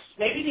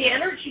 maybe the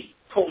energy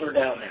pulled her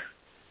down there.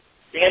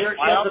 The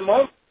energy of the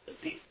moment.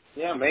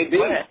 Yeah, maybe.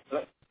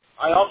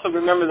 I also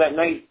remember that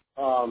night,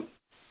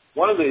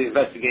 one of the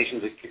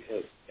investigations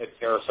at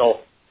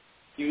Carousel,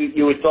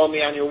 you had told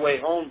me on your way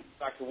home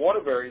back to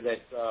Waterbury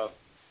that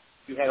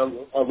you had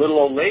a little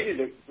old lady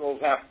that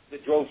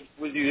drove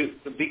with you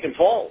to Beacon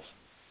Falls.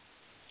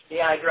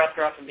 Yeah, I dropped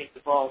her off in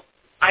Beacon Falls.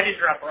 I didn't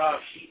drop her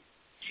off. She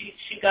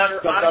got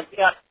her.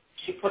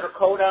 She put her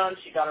coat on.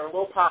 She got her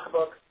little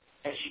pocketbook,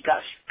 and she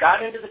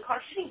got into the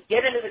car. She didn't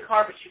get into the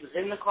car, but she was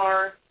in the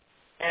car,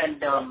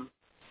 and I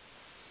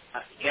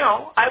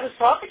was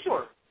talking to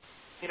her.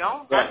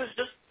 Right. I was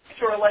just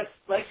to her like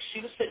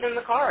she was sitting in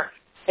the car,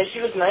 and she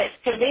was nice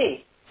to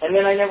me. And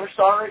then I never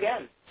saw her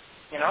again.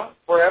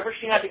 Wherever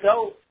she had to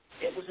go,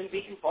 it was in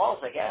Beacon Falls,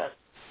 I guess.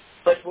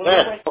 But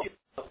when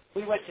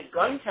we went to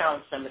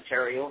Guntown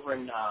Cemetery over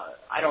in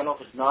I don't know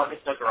if it's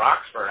Naugatuck or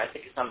Oxford. I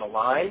think it's on the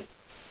line.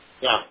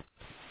 Yeah.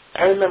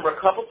 I remember a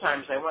couple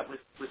times I went with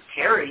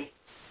Carrie,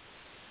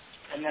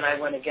 and then I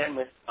went again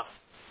with a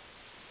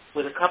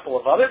couple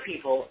of other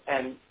people,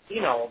 and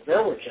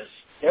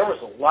there was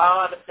a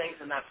lot of things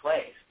in that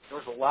place. There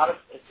was a lot of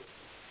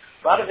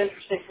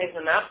interesting things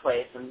in that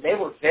place, and they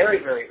were very,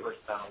 very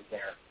earthbound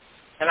there.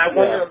 And I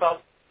wonder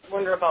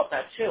about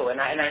that too.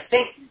 And I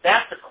think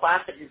that's a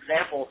classic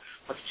example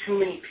of too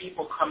many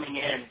people coming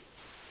in,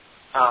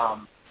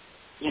 and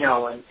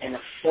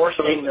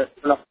forcing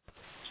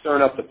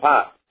stirring up the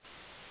pot.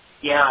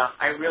 Yeah,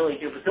 I really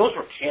do. But those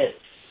were kids,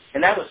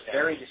 and that was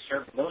very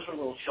disturbing. Those were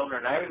little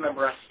children. I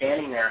remember us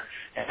standing there,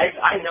 and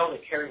I know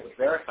that Carrie would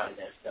verify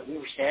this, that we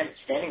were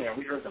standing there, and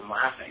we heard them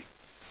laughing.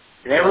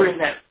 And they were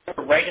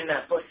right in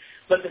that bush.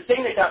 But the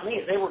thing that got me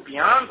is they were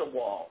beyond the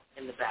wall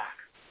in the back.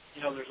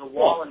 There's a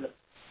wall in the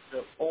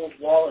old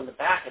wall in the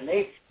back, and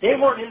they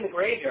weren't in the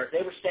graveyard.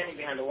 They were standing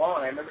behind the wall,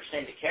 and I remember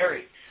saying to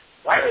Carrie,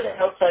 why are they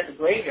outside the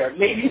graveyard?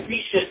 Maybe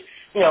we should,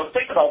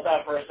 think about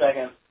that for a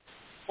second.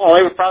 Well,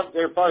 they were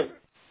probably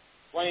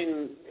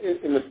playing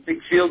in the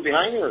big field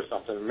behind you or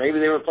something. Maybe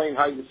they were playing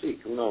hide and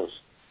seek. Who knows?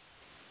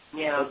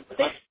 Yeah. But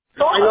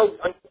I know.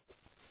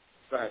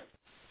 Go ahead.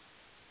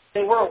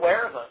 They were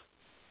aware of us.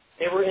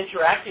 They were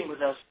interacting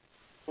with us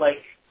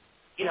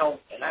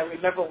and I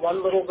remember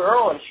one little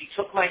girl, and she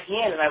took my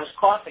hand, and I was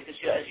coughing because,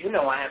 as you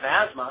know, I have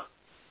asthma.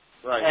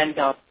 Right. And,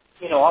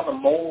 all the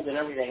mold and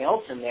everything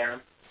else in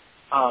there.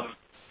 I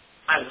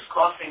was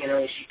coughing,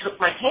 and she took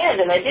my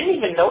hand, and I didn't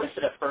even notice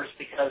it at first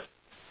because,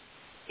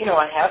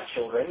 I have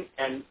children,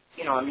 and,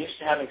 I'm used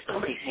to having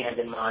somebody's hand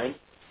in mine.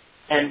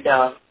 And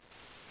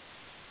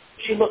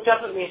she looked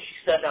up at me, and she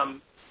said,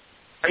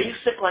 are you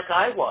sick like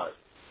I was?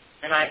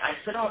 And I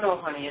said, oh, no,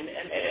 honey.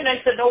 And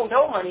I said, no,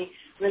 honey.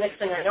 And the next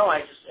thing I know,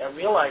 I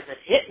realized it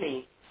hit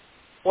me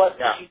what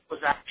she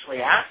was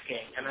actually asking.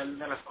 And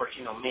then, of course,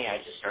 me, I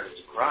just started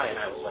to cry. And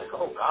I was like,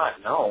 oh, God,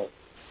 no.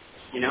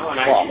 And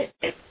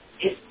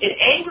it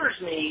angers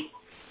me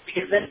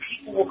because then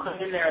people will come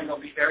in there and they'll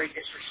be very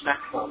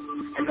disrespectful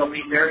and they'll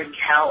be very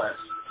callous.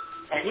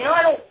 And,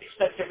 I don't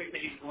expect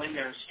everybody to go in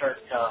there and start,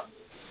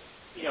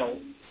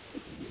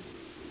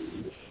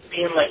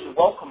 being like the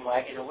welcome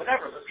wagon or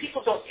whatever, but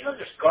people don't,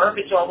 there's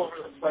garbage all over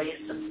the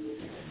place, and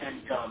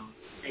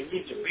they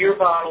leave their beer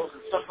bottles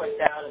and stuff like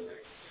that, and the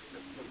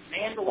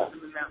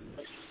vandalism in that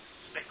place is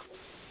despicable.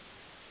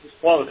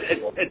 Well,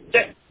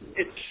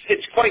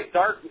 it's quite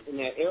dark in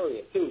that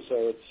area too,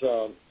 so it's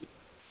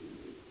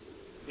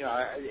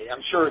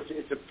I'm sure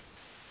it's a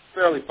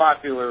fairly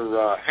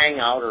popular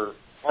hangout or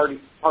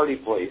party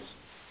place.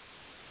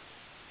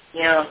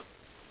 Yeah.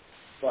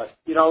 But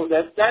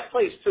that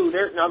place too.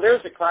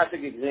 There's a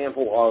classic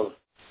example of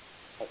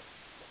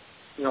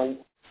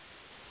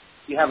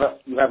you have a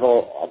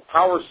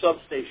power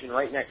substation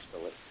right next to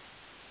it,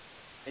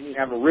 and you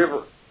have a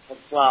river.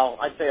 Well,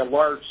 I'd say a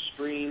large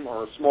stream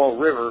or a small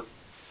river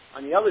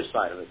on the other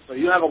side of it. So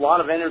you have a lot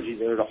of energy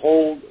there to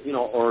hold,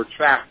 or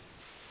attract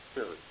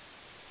spirits.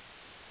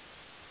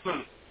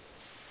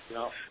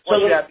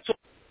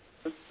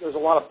 There's a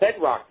lot of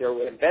bedrock there,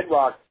 and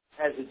bedrock,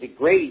 as it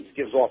degrades,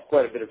 gives off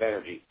quite a bit of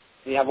energy.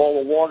 And you have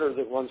all the water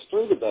that runs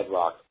through the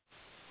bedrock.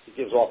 It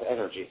gives off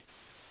energy.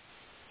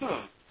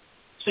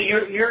 So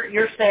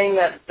you're saying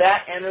that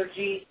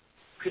energy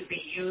could be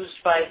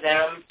used by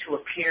them to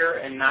appear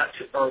and not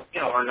to, or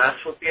not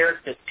to appear,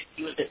 to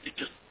use it to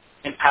just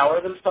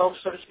empower themselves,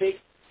 so to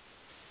speak?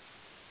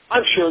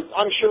 I'm sure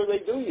they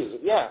do use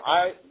it. Yeah,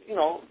 I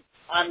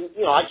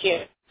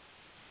can't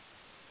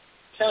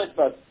tell it,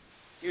 but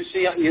you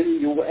see,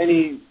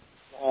 any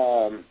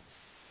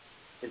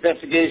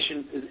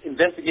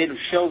investigative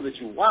show that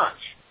you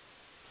watch,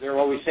 they're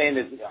always saying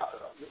that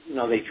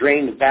they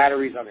drain the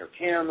batteries on their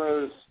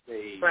cameras.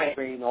 They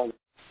drain all,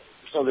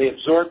 so they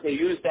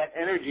use that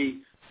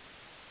energy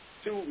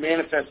to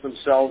manifest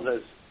themselves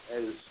as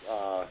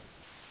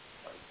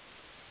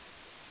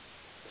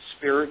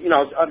spirit.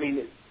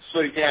 So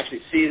you can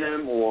actually see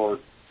them or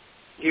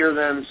hear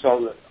them.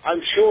 So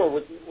I'm sure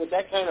with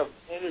that kind of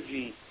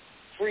energy,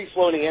 free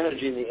floating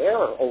energy in the air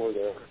over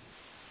there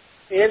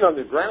and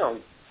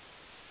underground,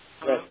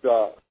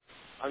 that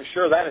I'm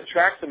sure that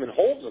attracts them and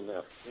holds them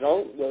there.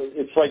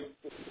 It's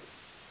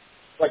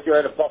like you're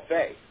at a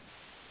buffet.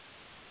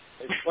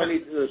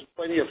 There's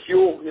plenty of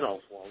fuel, for them.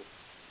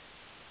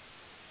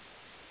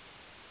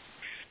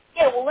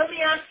 Yeah, well, let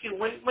me ask you,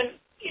 when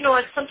you know,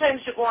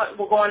 sometimes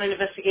we'll go on an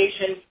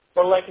investigation,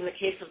 or like in the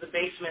case of the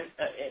basement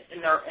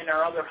in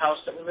our other house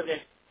that we lived in,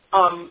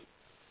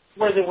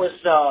 where there was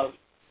a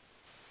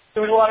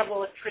lot of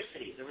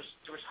electricity. There was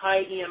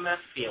high EMF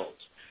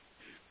fields.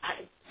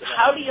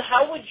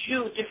 How would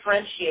you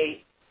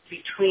differentiate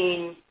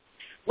between,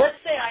 let's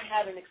say I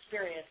had an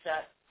experience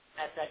at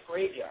that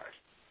graveyard,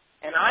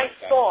 and I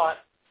thought,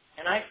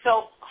 and I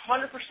felt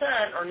 100%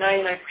 or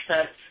 99%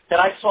 that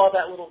I saw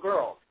that little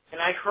girl, and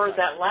I heard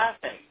that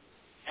laughing,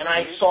 and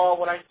I saw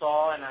what I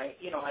saw, and I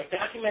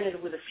documented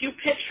it with a few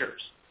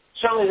pictures.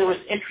 Certainly there was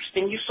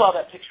interesting, you saw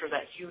that picture of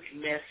that huge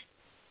mist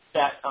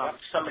that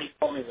somebody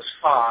told me was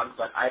fog,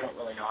 but I don't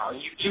really know how.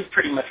 You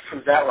pretty much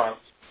proved that wrong.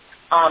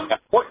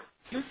 What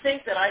do you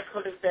think that I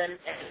could have been,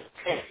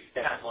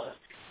 that was,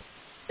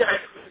 that I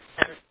could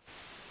have been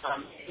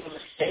making a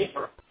mistake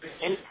or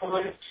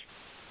influence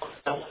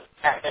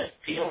at that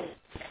feeling?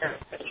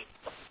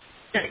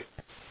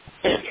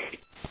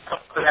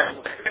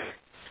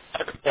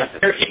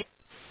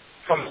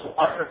 From the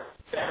water,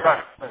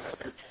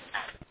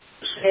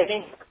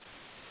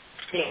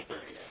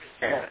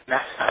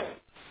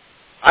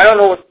 I don't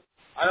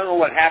know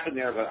what happened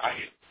there, but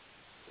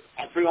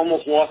I pretty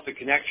almost lost the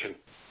connection.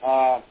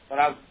 But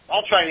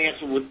I'll try and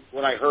answer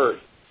what I heard.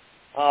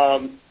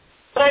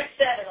 But I've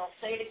said it. I'll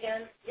say it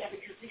again. Yeah,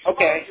 because these calls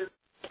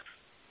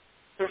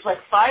there's like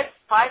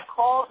five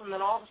calls, and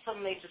then all of a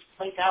sudden they just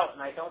blink out,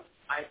 and I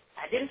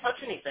didn't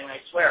touch anything. I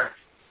swear.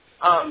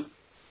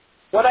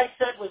 What I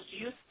said was, do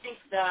you think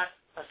that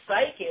a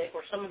psychic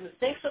or someone who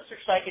thinks that they're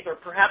psychic or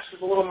perhaps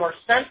is a little more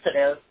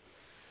sensitive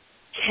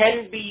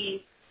can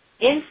be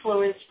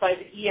influenced by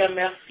the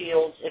EMF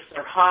fields if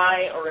they're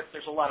high, or if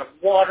there's a lot of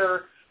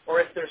water, or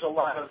if there's a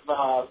lot of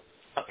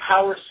a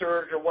power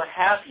surge or what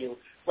have you,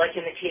 like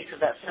in the case of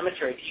that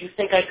cemetery? Do you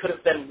think I could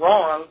have been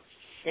wrong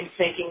in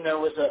thinking there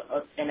was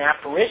an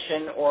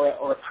apparition or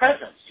a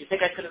presence? Do you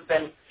think I could have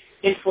been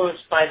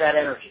influenced by that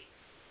energy?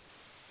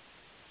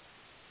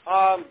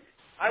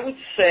 I would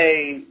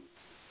say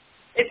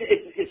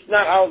it's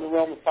not out of the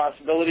realm of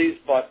possibilities,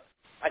 but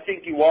I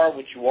think you are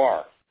what you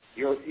are.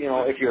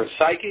 If you're a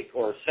psychic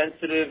or a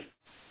sensitive,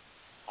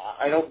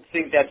 I don't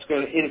think that's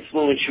going to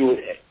influence you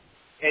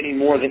any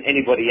more than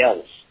anybody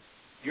else.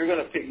 You're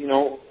going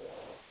to,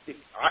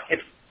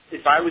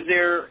 if I was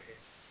there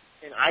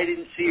and I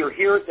didn't see or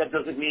hear it, that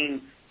doesn't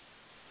mean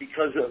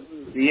because of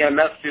the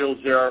EMF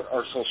fields there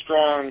are so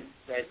strong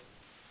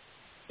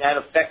that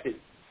affected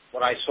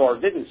what I saw or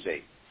didn't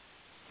see.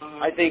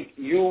 I think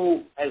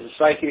you, as a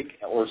psychic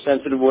or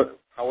sensitive,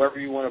 however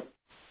you want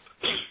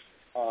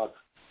to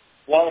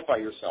qualify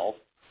yourself,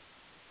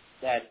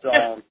 that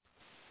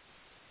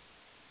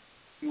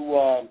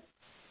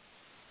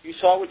you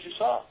saw what you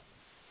saw,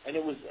 and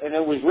it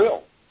was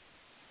real.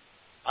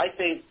 I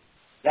think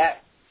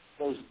that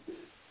those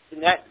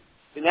in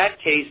that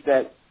case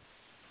that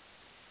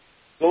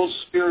those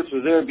spirits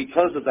are there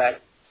because of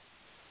that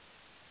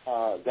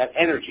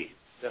energy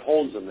that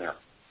holds them there.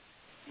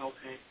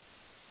 Okay.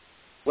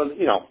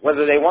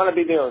 Whether they want to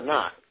be there or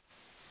not.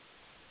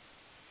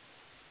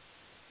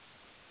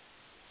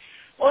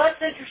 Well,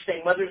 that's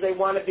interesting, whether they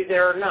want to be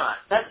there or not.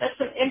 That's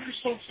an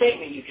interesting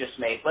statement you just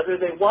made, whether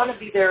they want to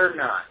be there or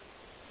not.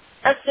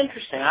 That's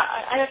interesting.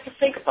 I have to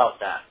think about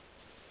that.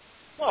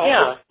 Well,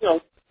 yeah.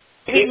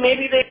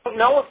 Maybe they don't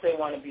know if they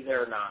want to be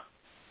there or not.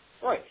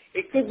 Right.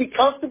 It could be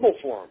comfortable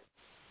for them.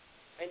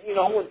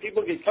 And, when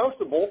people get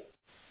comfortable,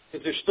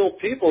 if they're still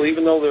people,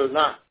 even though they're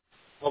not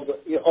of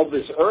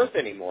this earth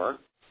anymore,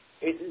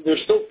 they're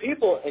still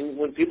people. And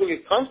when people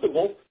get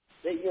comfortable,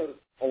 they,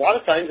 a lot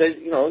of times they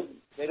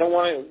don't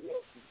want to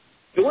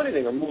do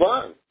anything or move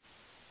on.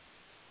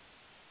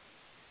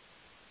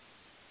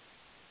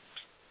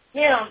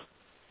 Yeah.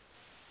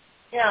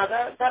 Yeah,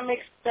 that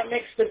makes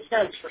good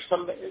sense for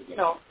somebody,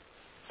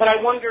 But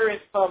I wonder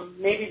if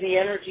maybe the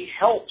energy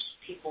helps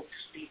people to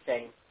see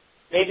things.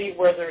 Maybe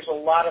where there's a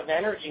lot of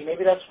energy,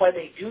 maybe that's why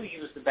they do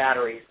use the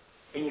batteries.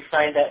 And you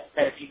find that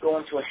if you go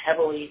into a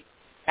heavily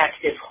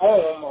active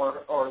home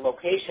or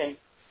location,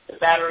 the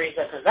batteries,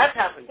 because that's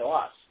happened to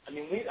us. I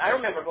mean, I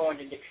remember going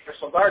to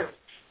Crystal Gardens.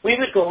 We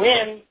would go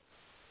in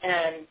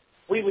and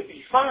we would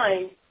be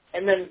fine,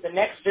 and then the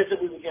next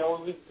visit we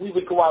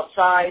would go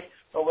outside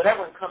or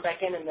whatever and come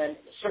back in, and then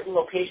certain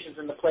locations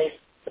in the place,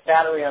 the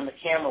battery on the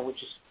camera,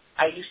 which is,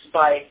 I used to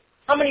buy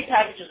how many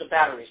packages of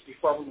batteries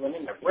before we went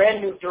in there?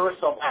 Brand new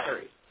Duracell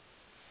batteries.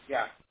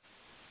 Yeah.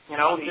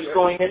 Just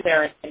going in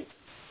there and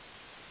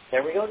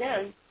there we go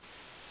again.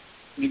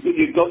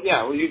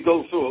 We'd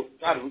go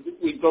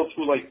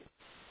through like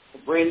a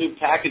brand new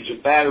package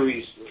of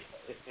batteries,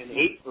 an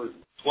 8 or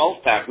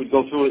 12 pack. We'd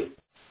go through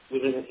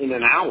it in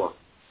an hour.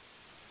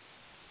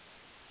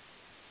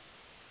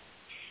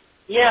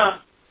 Yeah.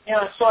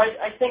 So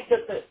I think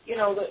that the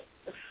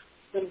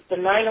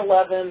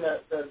 9/11,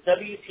 the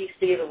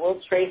WTC, the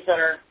World Trade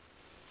Center,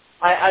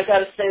 I got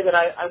to say that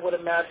I would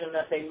imagine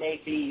that there may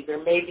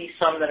be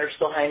some that are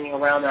still hanging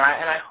around there,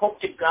 and I hope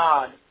to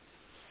God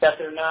that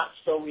they're not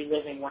still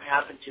reliving what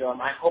happened to them.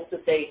 I hope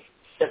that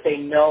they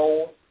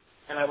know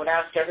and I would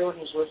ask everyone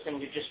who's listening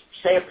to just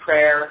say a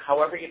prayer,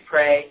 however you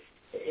pray.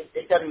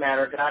 It doesn't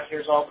matter. God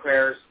hears all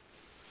prayers.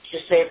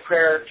 Just say a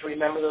prayer to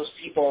remember those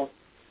people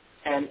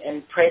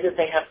and pray that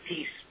they have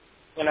peace.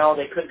 You know,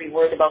 they could be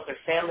worried about their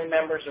family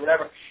members or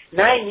whatever.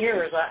 9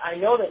 years, I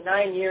know that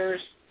 9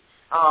 years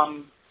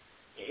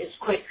is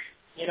quick.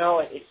 You know,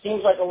 it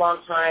seems like a long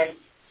time,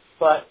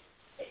 but,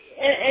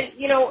 and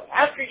you know,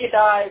 after you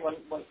die,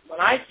 when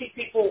I see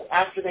people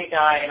after they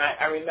die, and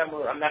I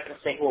remember, I'm not going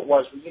to say who it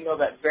was, but you know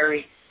that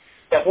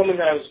woman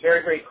that I was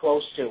very, very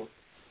close to.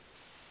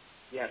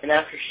 Yeah. And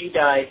after she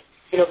died,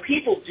 you know,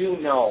 people do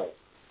know,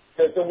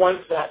 the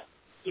ones that,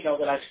 you know,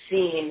 that I've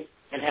seen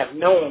and have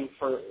known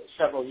for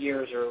several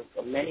years or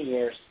many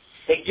years,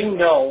 they do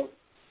know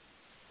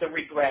the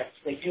regrets.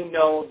 They do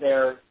know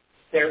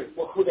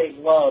who they've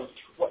loved,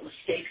 what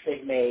mistakes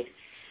they've made.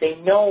 They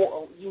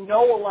know, you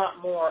know, a lot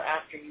more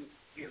after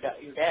you're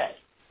dead.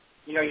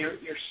 You know, your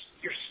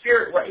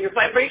spirit, your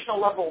vibrational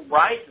level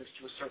rises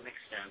to a certain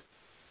extent.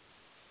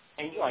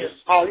 And you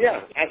just, oh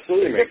yeah,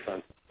 absolutely makes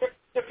sense.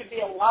 There could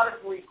be a lot of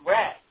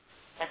regret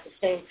at the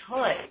same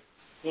time.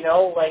 You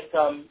know, like,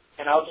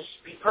 and I'll just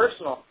be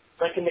personal.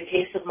 Like in the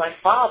case of my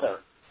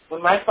father.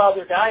 When my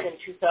father died in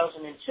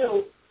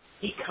 2002,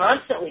 he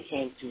constantly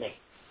came to me.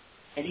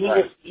 And he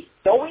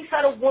always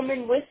had a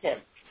woman with him.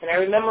 And I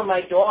remember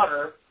my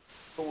daughter,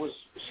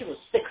 she was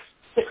six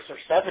or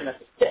seven at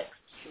the six.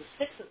 She was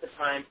 6 at the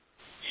time.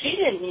 She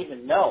didn't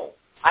even know.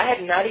 I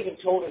had not even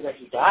told her that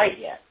he died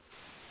yet.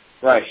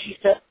 Right. She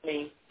said to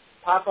me,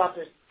 Pop-Pop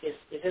is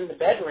in the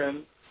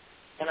bedroom.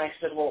 And I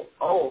said, well,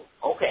 oh,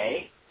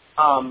 okay.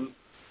 And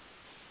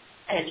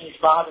he's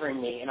bothering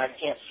me, and I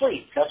can't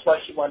sleep. That's why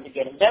she wanted to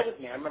get in bed with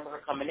me. I remember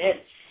her coming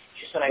in.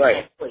 She said, I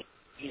can't sleep.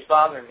 He's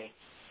bothering me.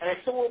 And I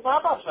said, well,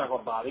 Pop-Pop's not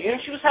going to bother you.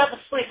 And she was half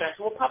asleep. And I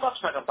said, well,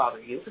 Pop-Pop's not going to bother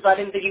you, because I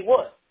didn't think he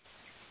would.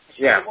 And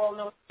she said, well,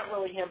 no, it's not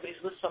really him, but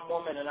he's with some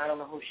woman, and I don't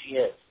know who she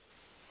is.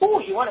 Ooh,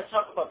 you want to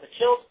talk about the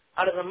chills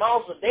out of the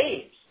mouths of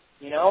babes,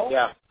 you know?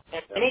 Yeah.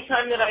 And any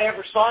time that I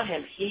ever saw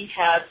him, he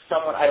had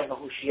someone, I don't know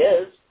who she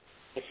is.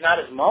 It's not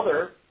his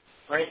mother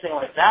or anything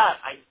like that.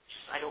 I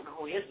don't know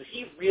who he is, but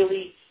he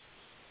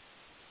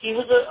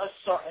was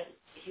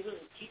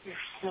keep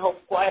yourself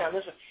quiet on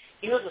this one.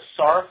 He was a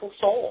sorrowful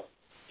soul.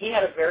 He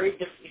had a very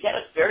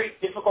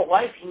difficult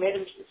life. He made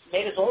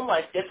his own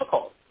life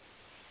difficult.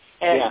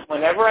 And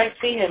whenever I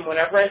see him,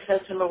 whenever I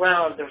sense him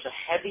around, there's a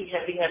heavy,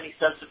 heavy, heavy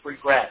sense of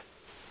regret.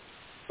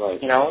 Right.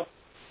 You know.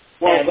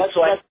 Well, that's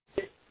like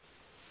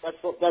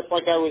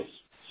I was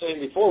saying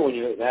before when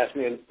you asked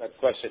me that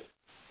question.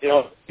 You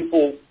know,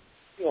 people,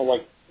 you know,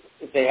 like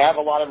if they have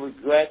a lot of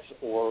regrets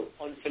or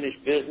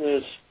unfinished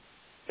business,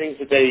 things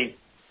that they,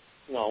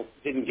 you know,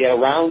 didn't get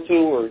around to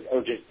or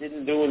just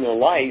didn't do in their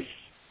life,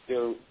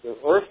 their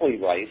earthly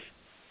life,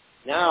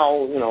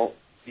 now, you know,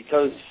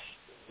 because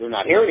they're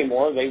not here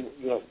anymore, they're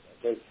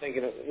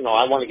thinking, you know,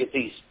 I want to get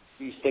these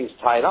things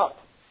tied up.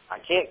 I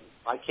can't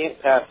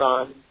pass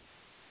on,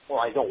 or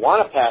I don't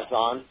want to pass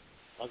on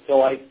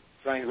until I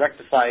try and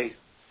rectify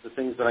the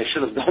things that I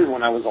should have done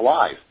when I was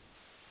alive.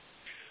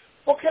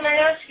 Well, can I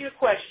ask you a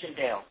question,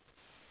 Dale?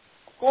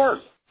 Of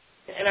course.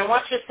 And I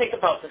want you to think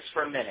about this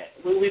for a minute.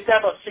 We've got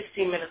about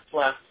 16 minutes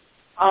left.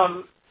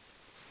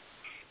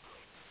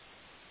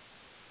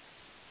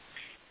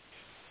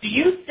 Do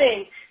you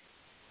think,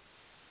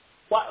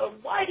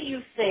 why do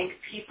you think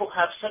people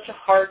have such a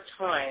hard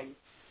time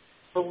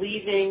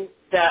believing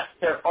that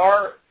there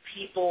are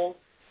people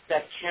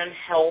that can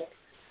help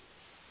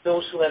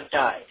those who have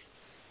died,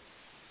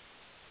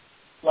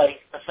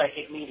 like a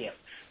psychic medium?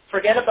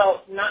 Forget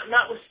about,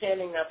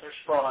 notwithstanding that there's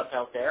frauds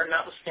out there,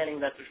 notwithstanding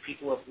that there's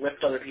people who have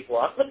ripped other people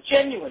off, but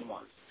genuine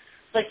ones.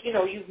 Like, you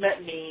know, you've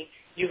met me,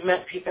 you've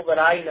met people that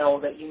I know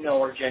that you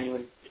know are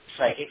genuine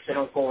psychics. They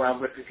don't go around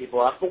ripping people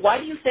off. But why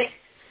do you think,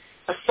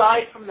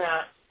 aside from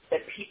that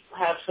people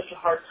have such a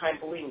hard time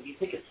believing? Do you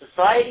think it's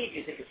society? Do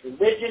you think it's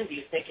religion? Do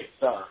you think it's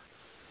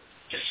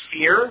just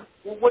fear?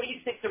 Well, what do you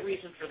think the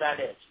reason for that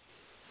is?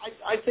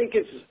 I think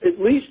it's at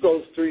least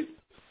those three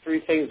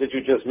things that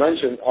you just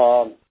mentioned.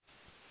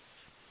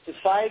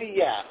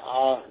 Society,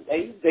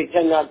 they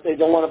tend not.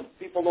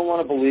 People don't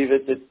want to believe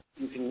it that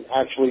you can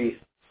actually,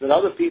 that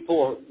other people,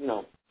 or you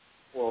know,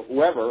 or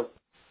whoever,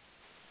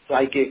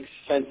 psychics,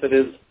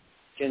 sensitives,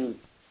 can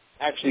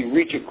actually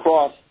reach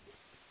across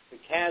the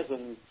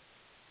chasm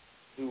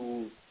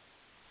to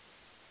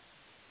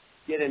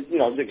get in, you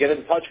know, to get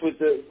in touch with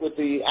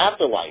the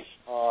afterlife.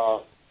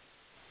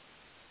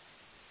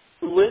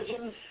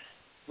 Religion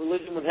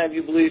would have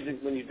you believe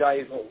that when you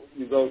die,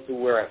 you go to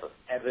wherever,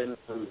 heaven,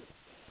 or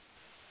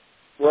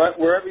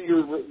wherever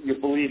your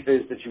belief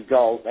is that you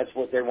go. That's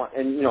what they want,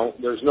 and you know,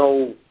 there's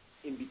no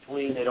in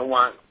between. They don't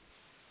want,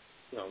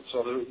 you know,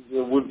 so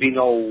there would be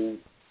no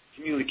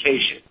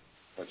communication,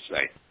 let's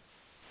say,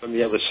 from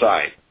the other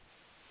side.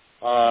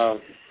 I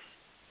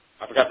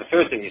forgot the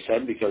third thing you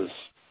said because.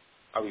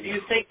 Do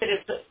you think that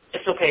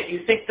it's okay? Do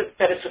you think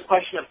that it's a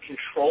question of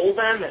control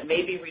then, that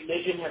maybe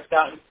religion has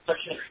gotten to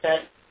such an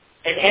extent,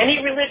 and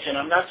any religion,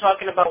 I'm not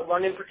talking about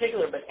one in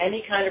particular, but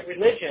any kind of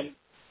religion,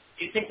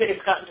 Do you think that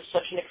it's gotten to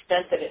such an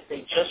extent that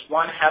they just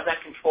want to have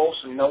that control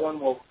so no one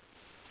will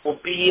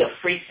be a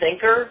free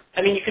thinker?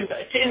 I mean, you can,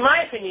 in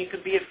my opinion, you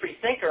can be a free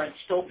thinker and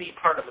still be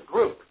part of a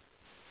group.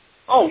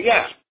 Oh,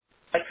 yeah.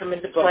 That come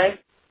into play?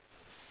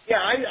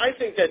 Yeah, I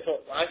think that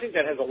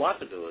has a lot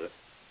to do with it.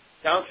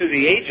 Down through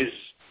the ages,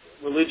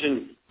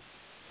 religion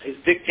has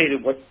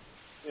dictated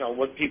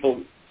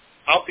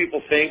how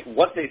people think,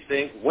 what they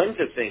think, when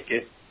to think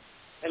it.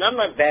 And I'm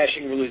not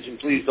bashing religion.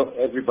 Please,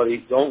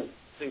 everybody, don't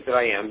think that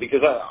I am,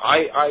 because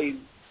I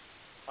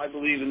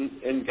believe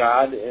in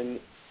God and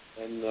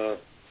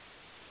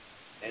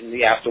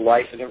the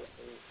afterlife and everything.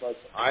 But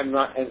I'm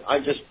not. And I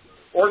just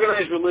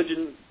organized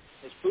religion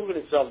has proven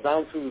itself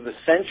down through the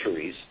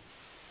centuries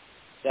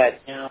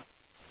that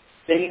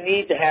they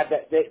need to have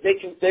that.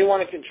 They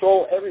want to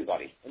control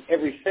everybody and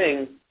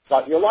everything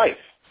about your life.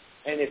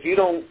 And if you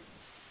don't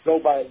go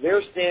by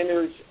their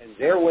standards and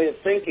their way of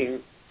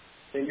thinking,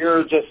 then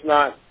you're just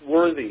not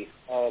worthy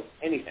of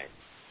anything.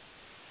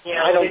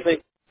 Yeah, I don't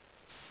think.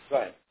 Go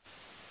ahead.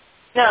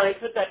 No, they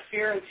put that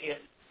fear into you.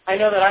 I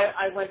know that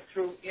I went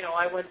through.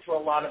 I went through a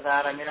lot of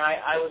that. I mean,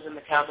 I was in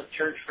the Catholic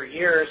Church for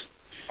years,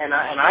 and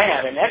I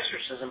had an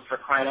exorcism, for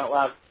crying out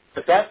loud.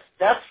 But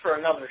that's for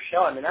another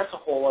show. I mean, that's a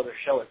whole other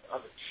show of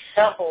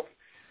itself.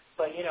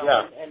 But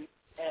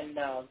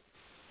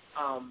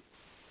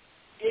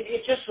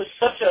it just was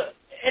such a,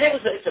 and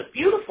it's a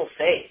beautiful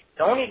faith.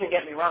 Don't even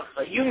get me wrong,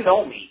 because you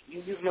know me.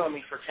 You've known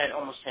me for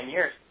almost 10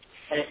 years,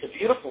 and it's a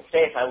beautiful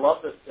faith. I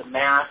love the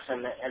mass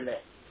and the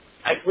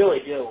I really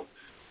do.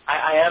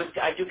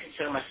 I do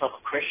consider myself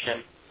a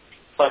Christian,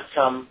 but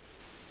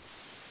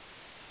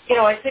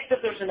I think that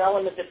there's an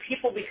element that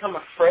people become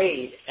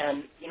afraid,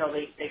 and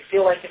they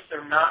feel like if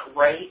they're not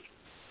right,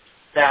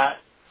 that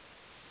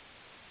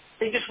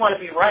they just want to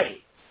be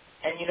right,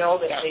 and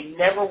that they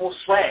never will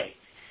sway.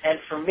 And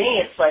for me,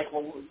 it's like,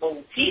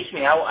 well, teach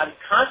me. I'm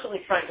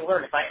constantly trying to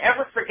learn. If I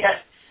ever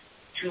forget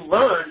to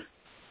learn,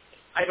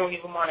 I don't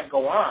even want to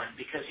go on,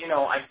 because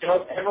I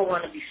don't ever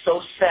want to be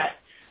so set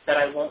that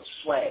I won't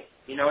sway.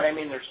 You know what I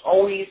mean? There's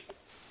always,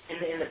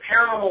 in the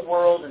paranormal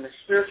world, in the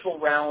spiritual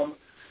realm,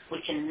 we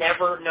can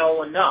never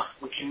know enough.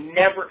 We can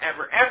never,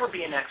 ever, ever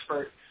be an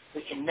expert.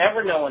 We can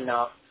never know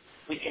enough.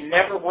 We can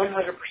never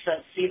 100%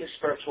 see the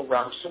spiritual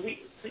realm. So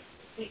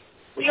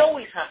we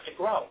always have to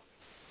grow.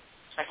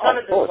 I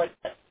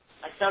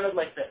sounded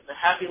like the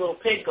happy little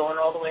pig going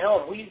all the way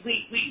home. We.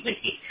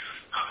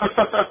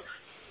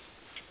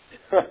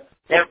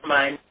 Never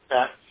mind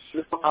that.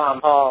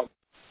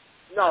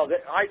 No,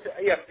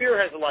 fear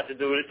has a lot to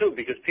do with it too,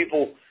 because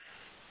people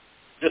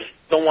just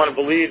don't want to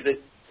believe that.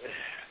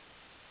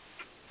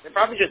 They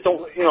probably just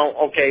don't,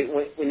 okay,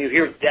 when you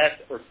hear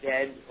death or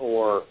dead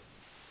or,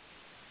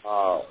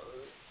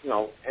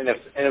 and if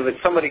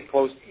it's somebody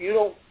close,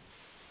 a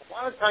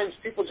lot of times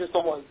people just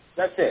don't want,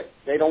 that's it.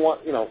 They don't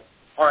want,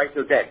 all right,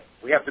 they're dead.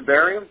 We have to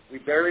bury them. We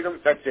buried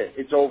them. That's it.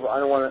 It's over. I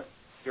don't want to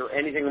hear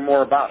anything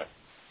more about it.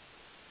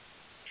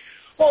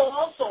 Well,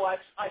 also,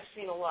 I've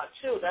seen a lot,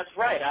 too. That's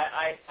right.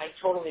 I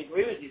totally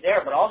agree with you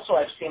there. But also,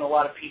 I've seen a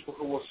lot of people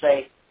who will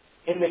say,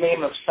 in the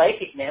name of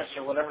psychicness,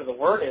 or whatever the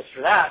word is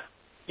for that,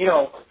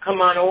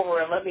 come on over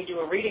and let me do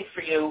a reading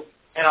for you,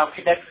 and I'll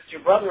connect with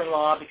your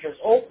brother-in-law because,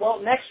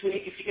 next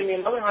week, if you give me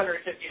another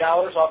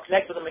 $150, I'll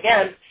connect with them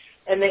again.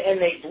 And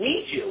they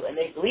bleed you, and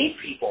they bleed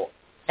people.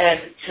 And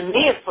to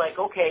me, it's like,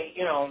 okay,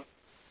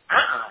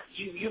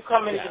 you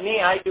come into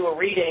me, I do a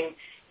reading,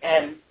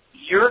 and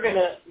you're going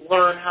to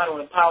learn how to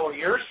empower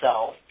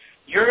yourself.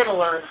 You're going to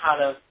learn how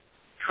to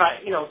try,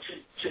 to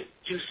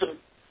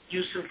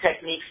use some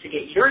techniques to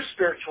get your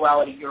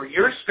spirituality or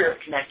your spirit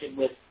connected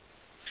with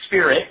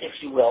spirit,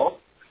 if you will.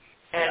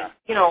 And,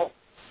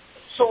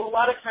 so a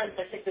lot of times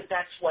I think that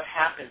that's what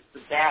happens.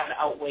 The bad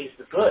outweighs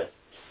the good.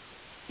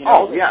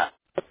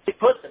 They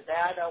put the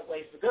bad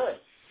outweighs the good.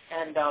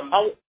 And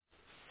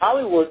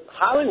Hollywood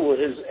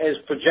has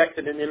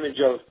projected an image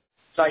of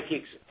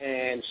psychics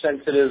and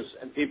sensitives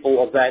and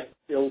people of that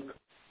ilk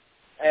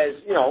as,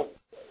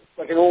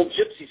 like an old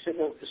gypsy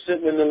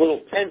sitting in a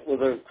little tent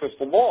with a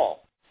crystal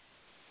ball.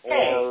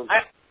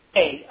 I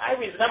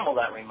resemble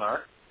that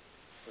remark.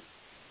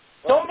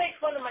 Don't make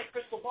fun of my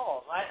crystal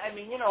balls. I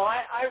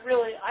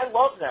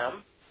love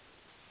them.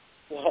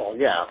 Well,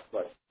 yeah,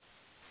 but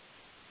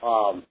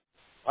I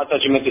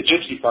thought you meant the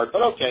gypsy part,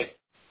 but okay.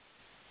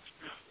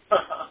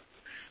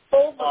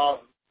 But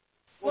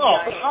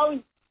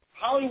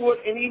Hollywood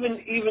and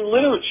even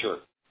literature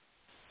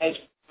has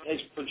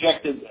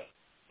projected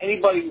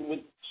anybody with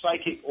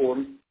psychic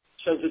or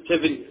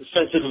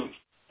sensitive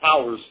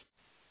powers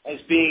as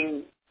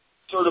being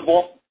sort of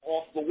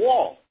off the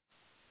wall.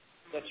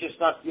 That's just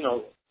not,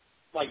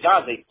 my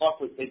God, they talk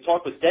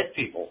with dead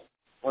people,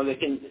 or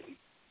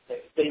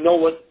they know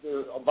what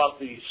about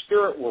the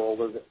spirit world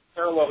or the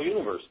parallel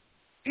universe.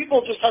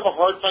 People just have a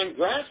hard time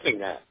grasping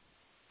that.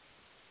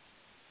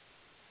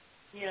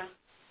 Yeah.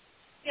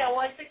 Yeah,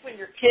 well, I think when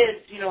you're kids,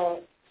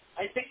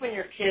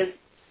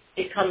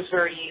 it comes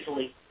very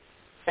easily.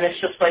 And it's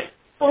just like,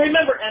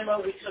 remember Emma?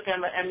 We took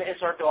Emma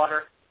is our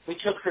daughter. We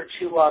took her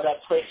to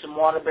that place in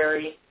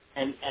Waterbury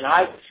and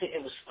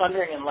it was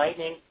thundering and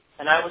lightning,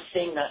 and I was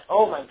seeing that,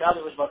 oh my God,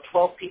 there was about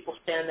 12 people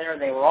standing there,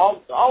 and they were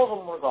all of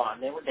them were gone.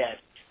 They were dead.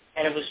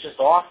 And it was just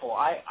awful.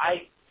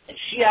 And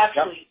she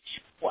actually,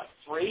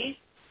 3?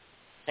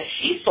 And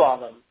she saw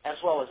them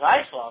as well as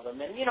I saw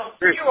them. And,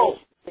 3-year-olds,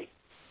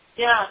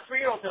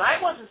 3-year-olds, and I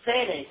wasn't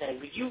saying anything,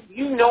 but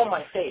you know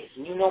my face,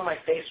 and you know my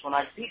face when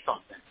I see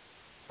something.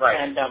 Right.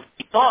 And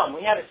we saw him.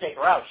 We had to take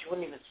her out. She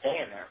wouldn't even stay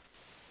in there.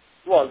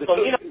 Well,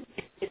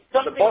 it's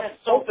something that's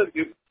so... Both of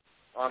you...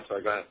 Oh, I'm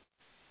sorry, go ahead.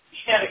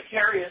 She had to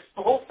carry us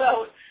both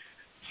out.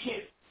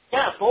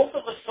 Both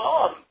of us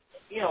saw him.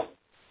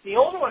 The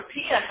older one,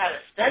 Pia, had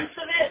a sense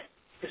of it,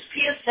 because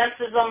Pia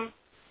senses them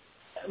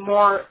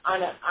more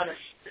on a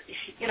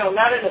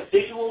not in a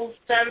visual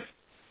sense,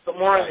 but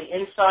more on the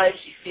inside.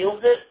 She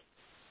feels it.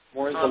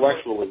 More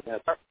intellectually.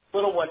 Our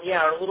little one,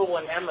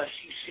 Emma,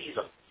 she sees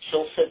them.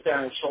 She'll sit there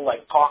and she'll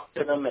talk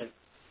to them, and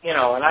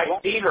and I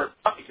see her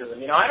talking to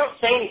them. I don't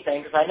say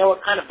anything because I know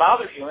it kind of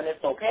bothers you, and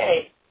it's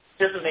okay.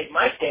 It doesn't make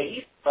my day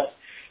easy, but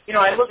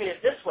I look at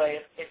it this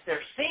way: if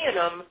they're seeing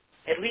them,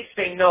 at least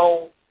they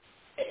know.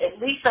 At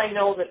least I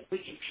know that we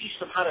can teach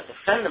them how to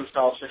defend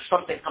themselves if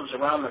something comes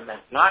around them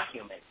that's not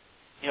human.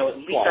 At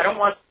least I don't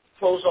want to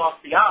close off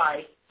the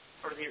eye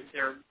or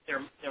their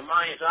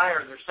mind's eye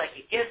or their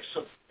psychic gifts,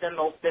 so then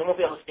they won't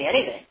be able to see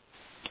anything.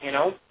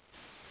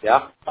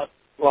 Yeah.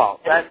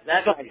 Well, that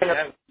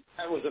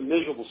was a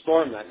miserable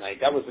storm that night.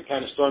 That was the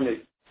kind of storm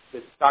that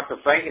Dr.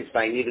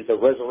 Frankenstein needed to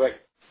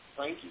resurrect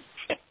Frankie.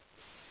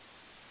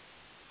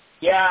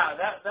 Yeah,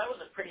 that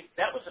was a pretty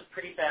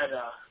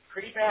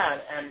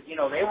bad, and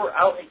they were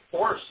out in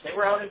force.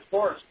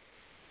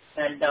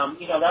 And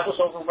that was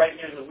over right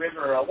near the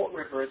river. What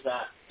river is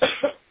that?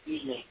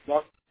 Excuse me.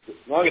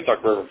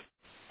 Naugatuck River.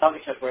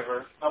 Naugatuck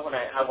River. How would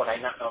I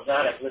not know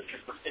that? I've lived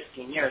here for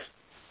 15 years.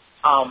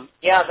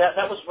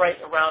 That was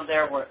right around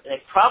there where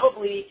they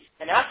probably.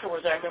 And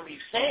afterwards, I remember you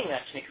saying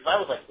that to me because I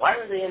was like, "Why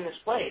are they in this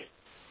place?"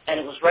 And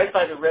it was right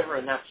by the river,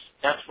 and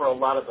that's where a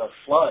lot of the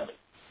flood.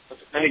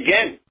 And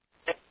again,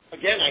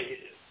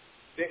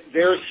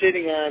 they're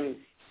sitting on.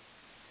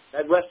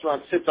 That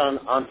restaurant sits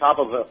on top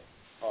of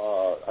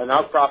an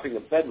outcropping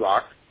of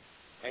bedrock,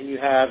 and you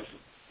have,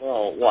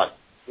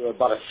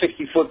 about a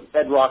 60-foot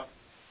bedrock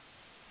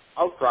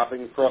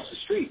outcropping across the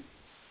street.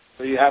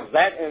 So you have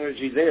that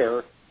energy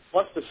there,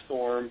 plus the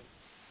storm,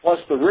 plus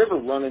the river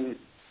running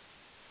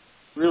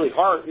really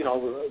hard, in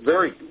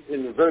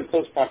very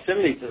close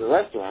proximity to the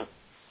restaurant.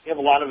 You have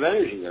a lot of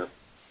energy there.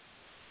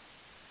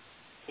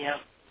 Yeah.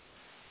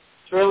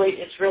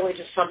 It's really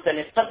just something.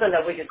 It's something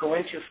that we could go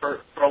into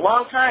for a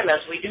long time,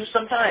 as we do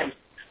sometimes.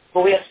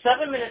 But we have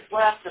 7 minutes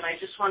left, and I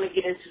just want to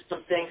get into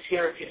some things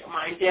here, if you don't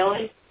mind,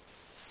 Daley.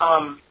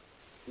 I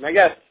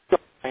guess.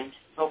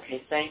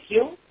 Okay, thank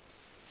you.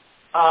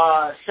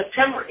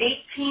 September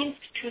 18th,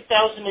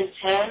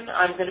 2010,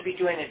 I'm going to be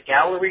doing a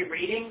gallery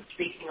reading,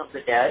 Speaking of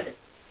the Dead.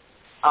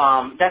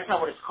 That's not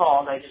what it's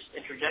called. I just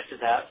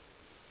interjected that.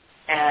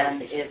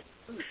 And it's...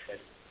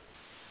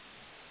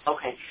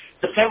 Okay.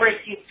 September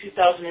 18th,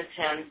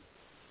 2010,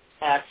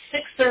 at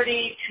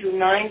 6:30 to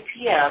 9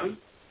 p.m.,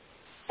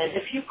 and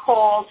if you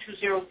call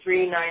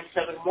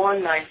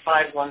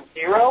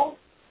 203-971-9510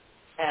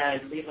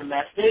 and leave a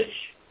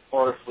message,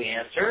 or if we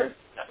answer,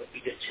 that would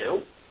be good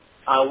too,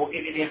 we'll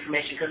give you the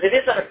information, because it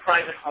is at a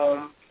private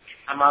home.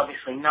 I'm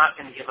obviously not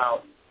going to give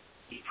out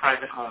the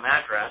private home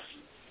address.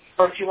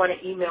 Or if you want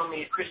to email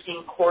me at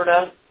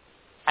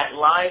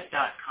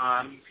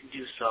ChristineCorda@live.com, you can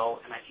do so,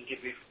 and I can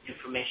give you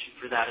information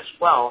for that as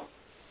well.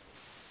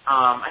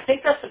 I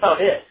think that's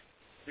about it.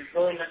 There's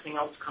really nothing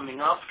else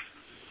coming up.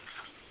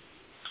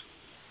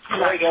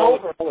 In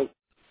October. Go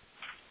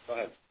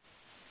ahead.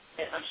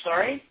 I'm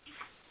sorry?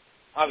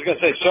 I was going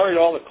to say sorry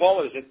to all the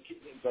callers,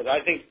 but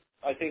I think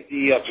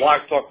the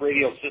Blog Talk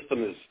Radio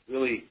system is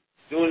really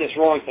doing us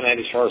wrong tonight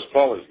as far as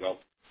callers go.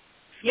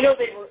 I'm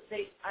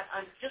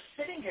just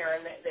sitting here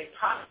and they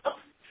pop up,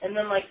 and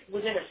then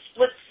within a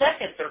split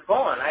second they're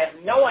gone. I have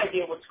no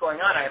idea what's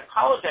going on. I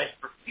apologize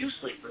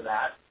profusely for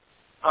that.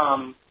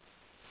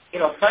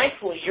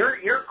 Thankfully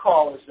your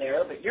call is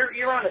there, but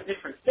you're on a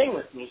different thing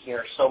with me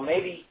here, so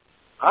maybe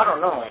I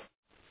don't know.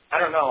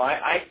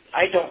 I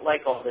don't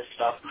like all this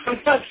stuff.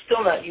 I'm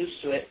still not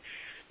used to it,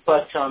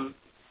 but so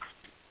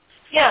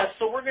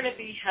we're going to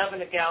be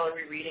having a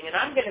gallery reading, and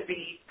I'm going to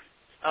be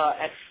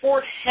at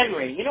Fort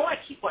Henry. I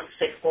keep wanting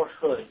to say Fort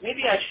Hood.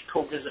 Maybe I should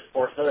go visit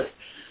Fort Hood.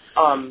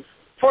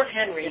 Fort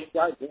Henry in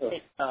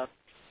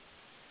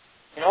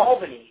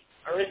Albany,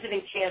 or is it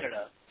in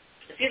Canada?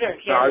 It's either in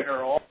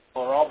Canada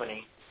or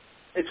Albany.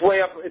 It's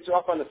way up. It's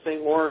up on the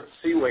St. Lawrence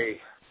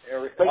Seaway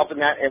area, up in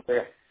that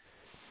area.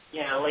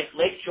 Yeah,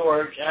 Lake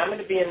George, and I'm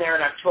going to be in there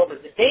in October.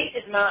 The date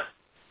has not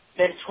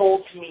been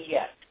told to me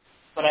yet,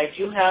 but I'm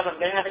going to have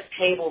a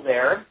table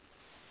there.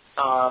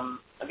 I'm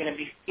going to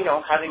be,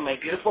 having my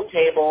beautiful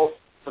table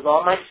with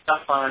all my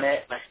stuff on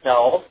it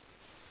myself,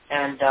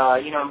 and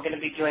I'm going to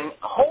be doing.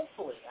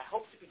 Hopefully, I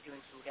hope to be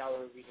doing some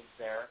gallery readings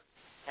there,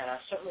 and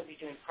I'll certainly be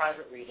doing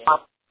private readings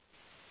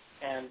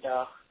and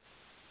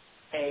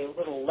a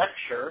little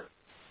lecture.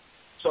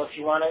 So if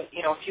you want to,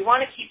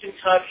 keep in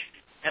touch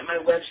at my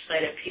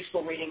website at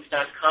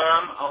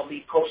peacefulreadings.com, I'll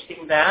be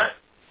posting that.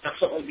 I'll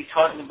certainly be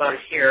talking about it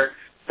here,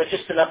 but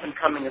just an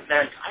up-and-coming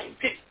event.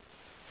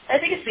 I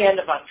think it's the end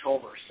of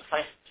October,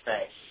 suffice to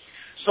say.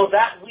 So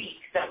that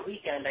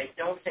weekend, I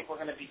don't think we're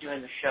going to be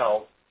doing the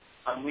show.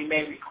 We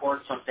may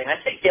record something. I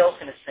think Dale's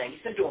going to sing.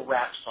 He's going to do a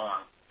rap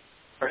song,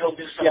 or he'll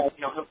do some.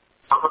 He'll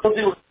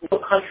do a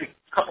couple country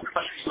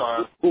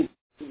songs.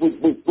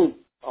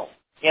 Oh,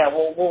 yeah.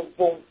 We'll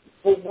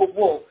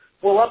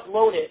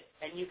upload it,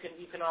 and you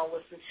can all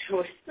listen to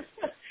it.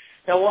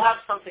 Now we'll have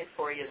something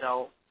for you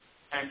though.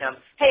 And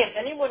hey, if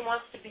anyone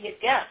wants to be a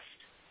guest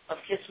of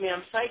Kiss Me,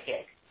 I'm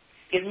Psychic,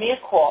 give me a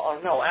call.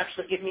 Or no,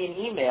 actually, give me an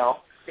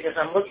email, because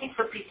I'm looking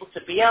for people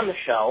to be on the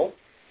show.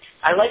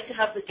 I like to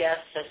have the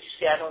guests. As you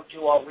see, I don't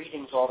do all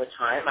readings all the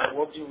time. I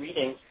will do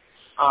readings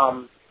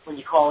when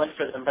you call in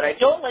for them. But I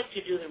don't like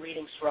to do the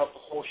readings throughout the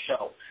whole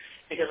show,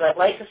 because I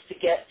like us to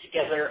get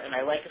together, and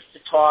I like us to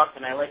talk,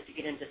 and I like to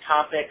get into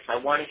topics. I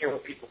want to hear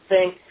what people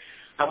think.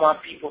 I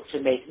want people to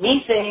make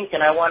me think,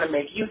 and I want to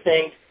make you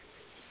think.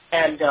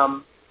 And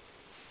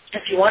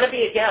if you want to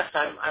be a guest,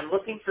 I'm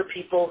looking for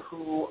people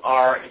who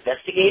are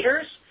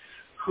investigators,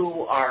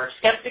 who are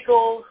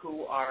skeptical,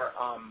 who are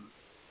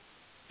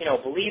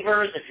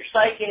believers. If you're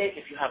psychic,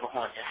 if you have a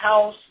haunted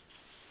house,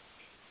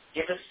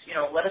 give us,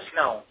 let us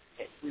know.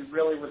 We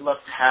really would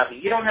love to have you.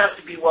 You don't have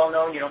to be well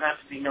known. You don't have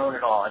to be known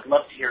at all. I'd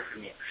love to hear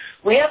from you.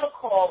 We have a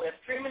call. We have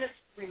 3 minutes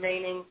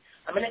remaining.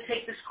 I'm going to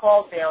take this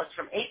call, Dale. It's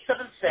from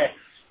 876.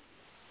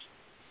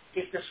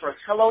 See if this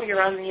works. Hello,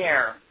 you're on the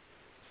air.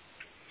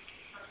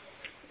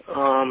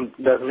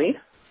 That's me?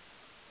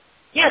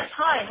 Yes,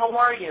 hi, how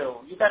are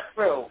you? You got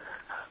through.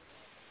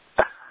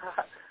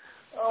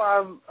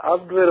 I'm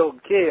doing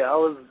okay. I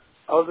was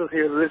just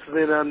here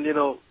listening, and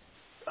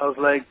I was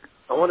like,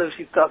 I wonder if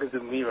she's talking to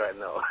me right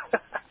now.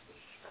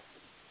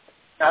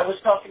 I was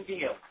talking to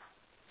you.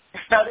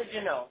 How did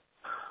you know?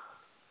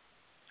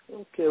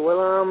 Okay,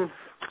 well,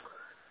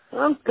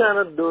 I'm kind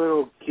of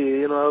doing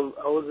okay.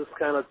 I was just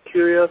kind of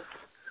curious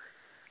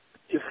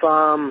if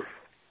I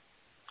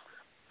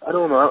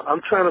don't know.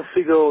 I'm trying to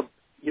figure out,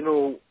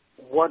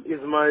 what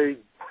is my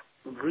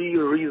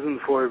real reason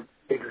for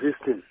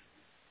existing.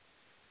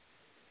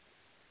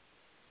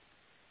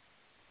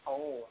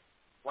 Oh,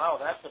 wow,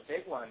 that's a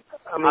big one.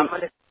 I mean,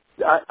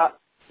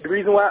 the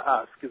reason why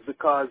I ask is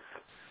because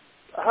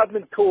I have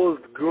been told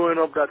growing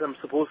up that I'm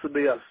supposed to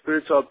be a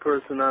spiritual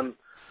person, and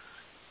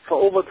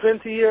for over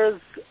 20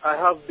 years, I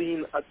have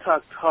been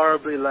attacked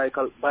horribly,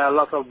 by a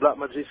lot of black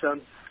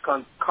magicians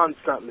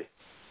constantly.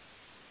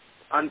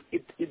 And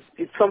it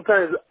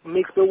sometimes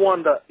makes me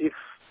wonder if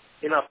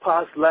in a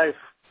past life,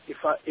 if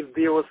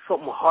there was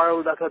something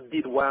horrible that I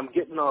did while I'm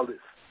getting all this.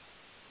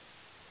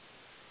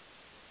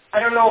 I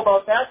don't know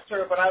about that,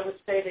 sir, but I would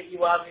say that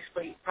you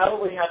obviously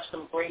probably have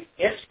some great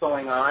gifts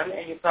going on,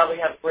 and you probably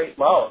have great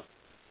love.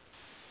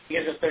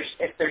 Because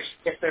if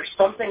there's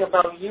something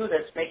about you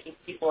that's making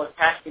people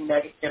attack you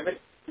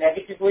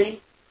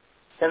negatively,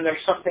 then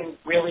there's something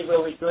really,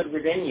 really good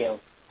within you.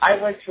 I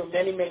went through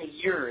many, many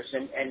years,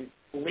 and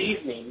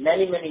believe me,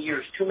 many, many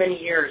years, too many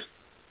years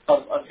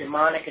of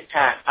demonic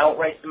attack,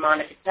 outright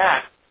demonic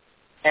attack.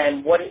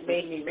 And what it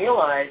made me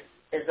realize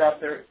is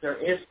that there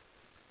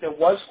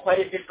was quite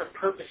a different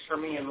purpose for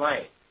me in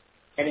life,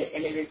 and it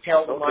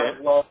entailed a lot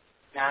of love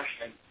and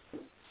passion.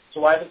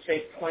 So I would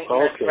say point in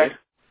that direction.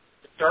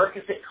 As dark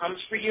as it comes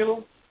for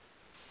you,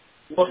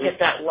 look at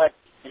that light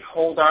and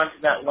hold on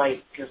to that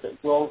light, because it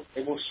will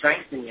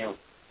strengthen you.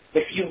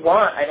 If you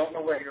want, I don't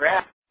know where you're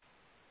at.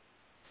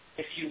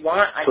 If you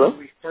want, I can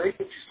refer you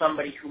to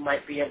somebody who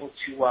might be able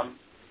to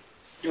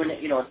do a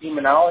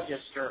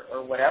demonologist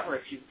or whatever.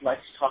 If you'd like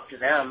to talk to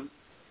them,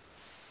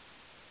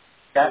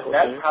 that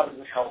probably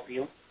would help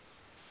you.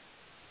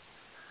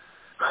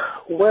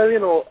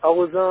 Well, I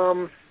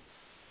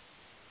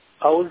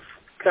was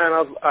kind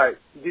of, all right,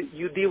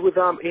 you deal with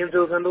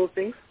angels and those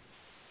things?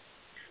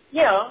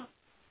 Yeah.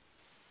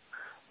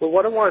 Well,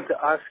 what I wanted to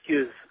ask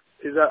you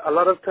is that a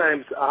lot of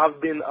times I have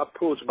been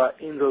approached by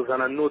angels,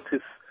 and I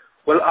notice,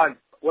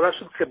 I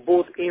should say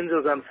both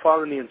angels and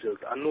fallen angels.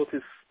 I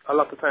notice a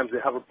lot of times they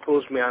have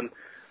approached me, and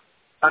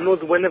I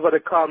notice whenever they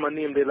call my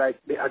name, they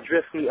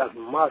address me as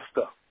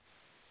master.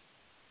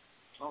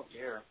 Oh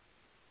dear.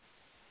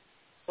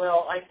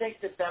 Well, I think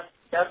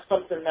that's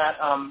something that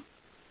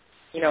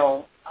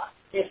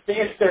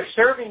if they're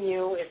serving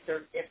you, if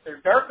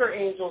they're darker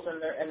angels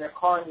and they're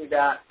calling you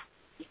that,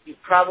 you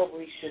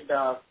probably should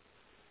not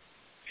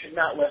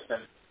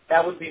listen.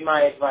 That would be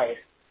my advice.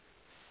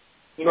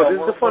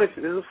 The funny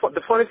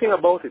thing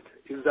about it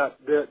is that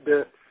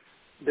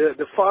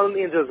the fallen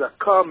angels that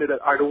call me that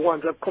are the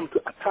ones that come to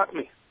attack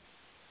me.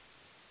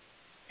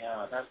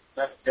 Yeah,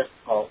 that's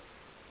difficult.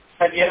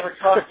 Have you ever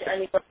talked to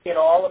anybody at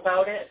all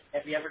about it?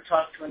 Have you ever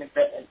talked to a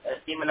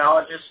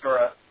demonologist or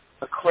a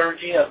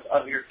clergy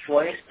of your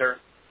choice? Or?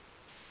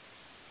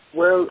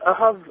 Well, I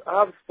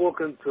have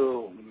spoken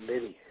to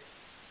many.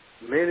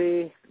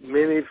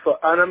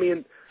 And I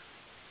mean,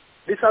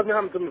 this has been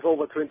happening to me for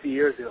over 20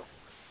 years,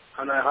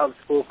 and I have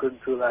spoken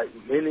to like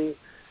many,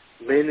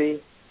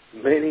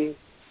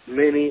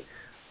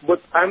 but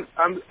I'm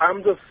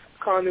just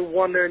kind of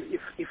wondering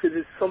if it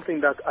is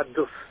something that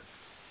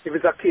if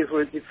it's a case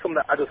where it's something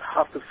that I just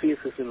have to face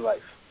this in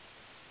life.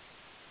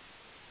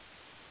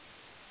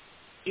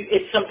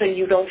 It's something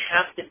you don't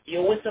have to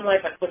deal with in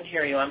life? I couldn't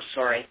hear you. I'm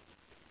sorry.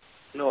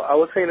 No, I'm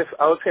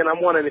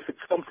wondering if it's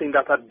something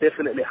that I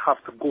definitely have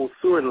to go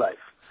through in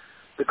life,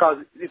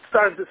 because it's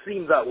starting to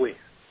seem that way.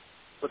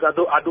 But I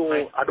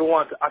don't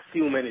want to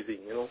assume anything,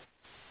 you know.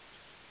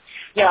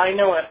 Yeah, I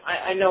know it.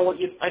 I know what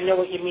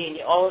you mean.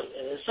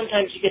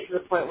 Sometimes you get to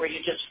the point where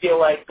you just feel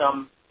like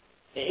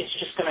it's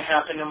just going to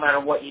happen no matter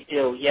what you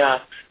do. Yeah.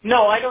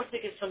 No, I don't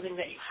think it's something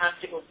that you have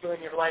to go through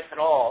in your life at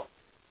all.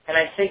 And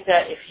I think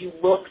that if you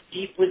look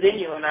deep within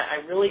you, and I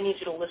really need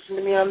you to listen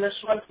to me on this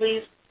one,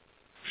 please.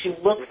 If you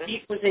look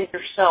deep within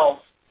yourself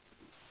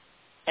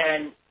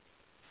and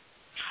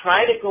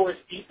try to go as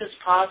deep as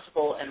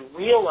possible and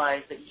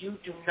realize that you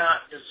do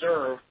not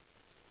deserve,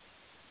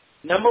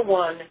 number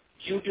one,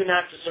 you do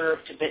not deserve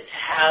to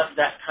have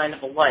that kind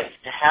of a life,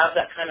 to have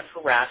that kind of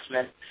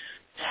harassment,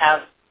 to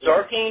have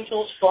dark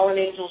angels, fallen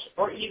angels,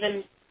 or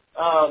even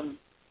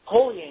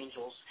holy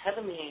angels,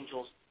 heavenly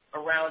angels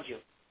around you.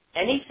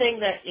 Anything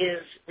that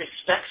is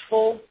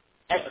respectful,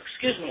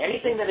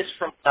 anything that is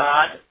from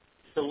God,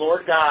 the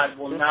Lord God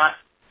will not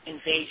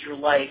invade your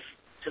life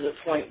to the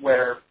point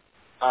where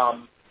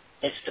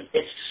it's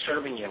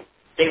disturbing you.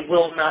 They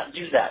will not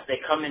do that. They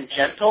come in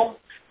gentle,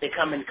 they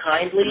come in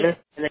kindly, and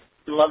they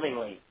come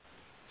lovingly.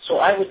 So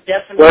I would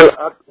definitely...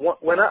 Well,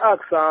 when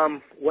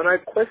I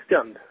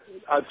questioned,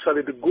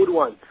 actually, the good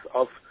ones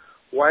of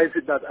why is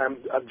it that I'm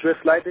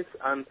dressed like this,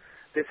 and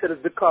they said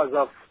it's because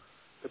of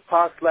the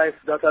past life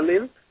that I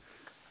lived,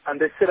 and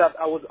they said that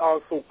I was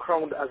also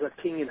crowned as a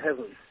king in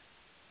heaven.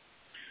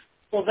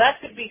 Well,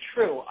 that could be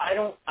true. I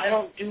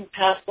don't do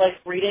past life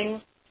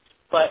readings,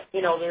 but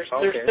there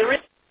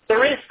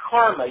is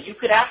karma. You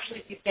could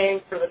actually be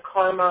paying for the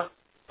karma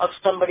of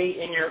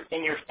somebody in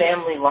your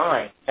family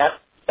line.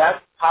 That's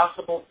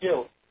possible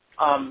too.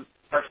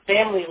 Our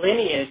family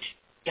lineage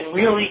can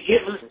really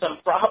give us some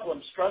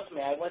problems. Trust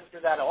me, I went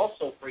through that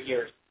also for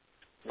years.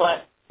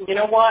 But you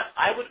know what?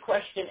 I would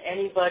question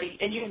anybody,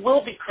 and you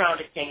will be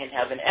crowned a king in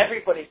heaven.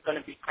 Everybody's going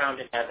to be crowned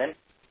in heaven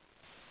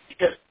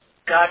because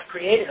God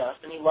created us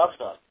and He loves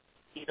us.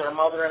 He's our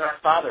mother and our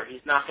father.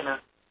 He's not gonna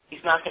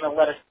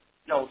let us,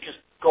 just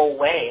go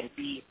away and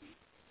be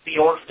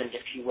orphaned,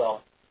 if you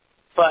will.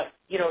 But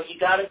you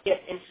got to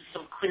get into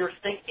some clear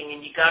thinking,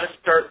 and you got to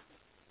start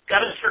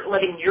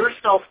letting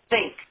yourself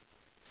think,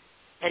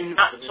 and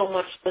not so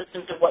much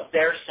listen to what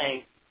they're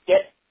saying.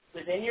 Get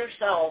within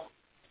yourself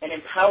and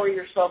empower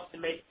yourself to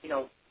make,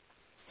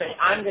 say,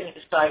 I'm going to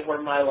decide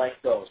where my life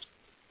goes.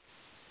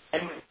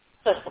 And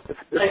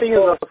the thing is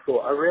also,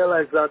 I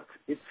realize that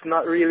it's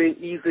not really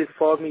easy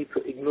for me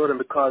to ignore them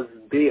because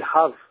they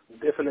have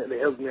definitely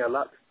helped me a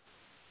lot.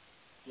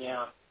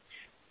 Yeah.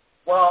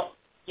 Well,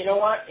 you know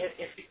what?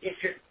 If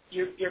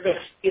you're going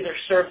to either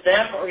serve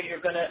them or you're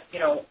going to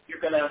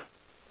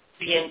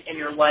be in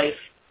your life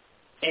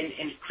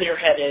and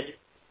clear-headed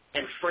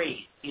and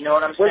free. You know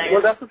what I'm saying?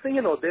 Well, that's the thing,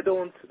 they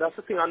don't. That's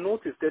the thing I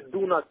noticed. They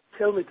do not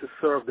tell me to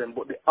serve them,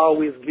 but they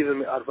always give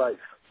me advice.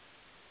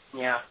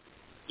 Yeah.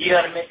 You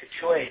got to make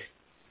a choice.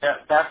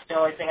 That's the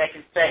only thing I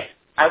can say.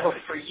 I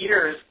worked for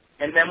years,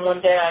 and then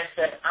one day I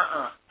said,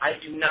 I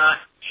do not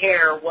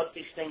care what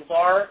these things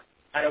are.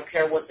 I don't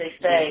care what they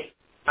say.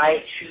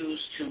 I choose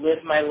to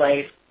live my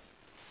life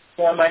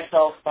for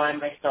myself, by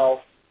myself,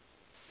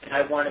 and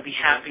I want to be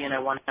happy, and I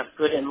want to have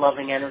good and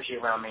loving energy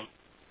around me.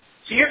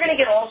 So you're going to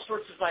get all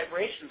sorts of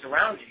vibrations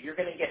around you. You're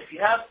going to get,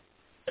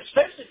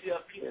 especially if you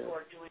have people who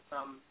are doing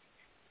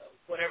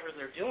whatever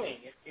they're doing.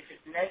 If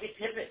it's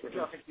negative,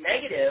 if it's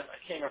negative, I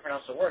can't even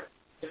pronounce the word.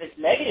 If it's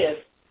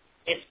negative,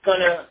 it's going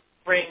to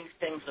bring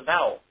things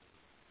about.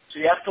 So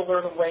you have to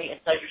learn a way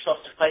inside yourself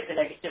to fight the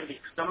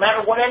negativity. Because no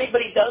matter what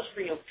anybody does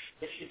for you,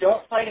 if you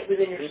don't fight it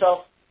within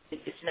yourself,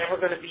 it's never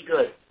going to be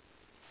good.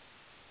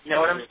 You know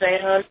what I'm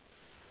saying, hon?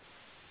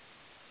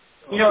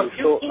 If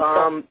you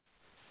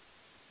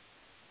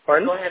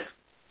pardon? Go ahead.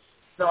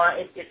 No,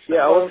 it's...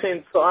 Yeah, I was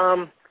saying,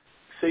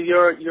 so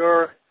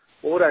you're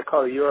what would I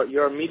call you?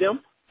 You're a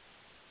medium?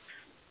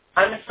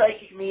 I'm a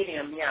psychic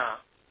medium, yeah.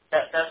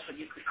 That's what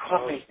you could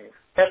call me.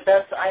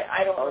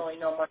 I don't really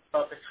know much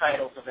about the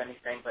titles of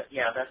anything, but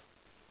yeah, that's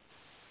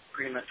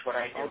pretty much what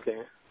I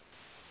do.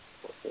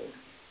 Okay.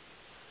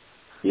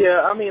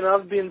 Yeah, I mean,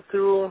 I've been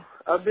through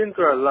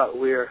a lot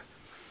where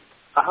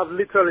I have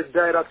literally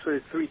died actually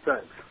 3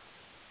 times.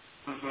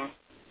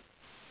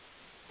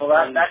 Well,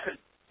 that could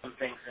bring some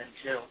things in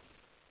too.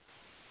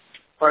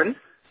 Pardon?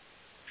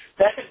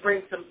 That could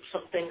bring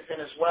some things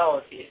in as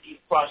well if you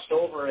crossed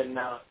over and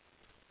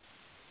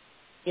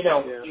you've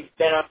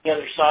been on the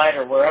other side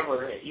or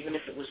wherever, even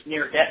if it was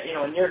near death.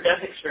 A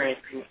near-death experience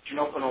can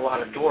open a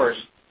lot of doors.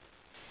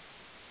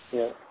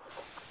 Yeah.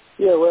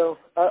 Yeah, well,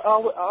 I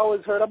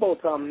always heard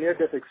about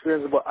near-death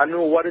experience, but I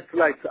know what it's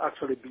like to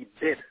actually be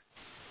dead.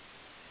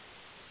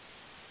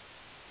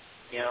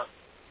 Yeah.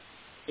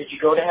 Did you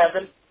go to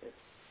heaven?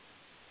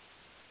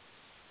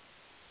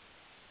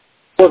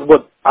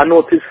 But I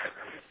noticed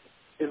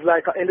it's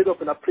like I ended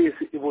up in a place,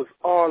 it was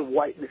all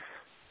whiteness.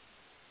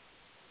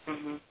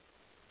 Mm-hmm.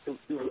 It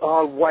was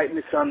all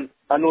whiteness, and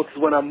I noticed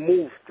when I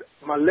moved,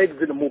 my legs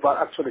didn't move,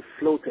 I actually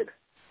floated.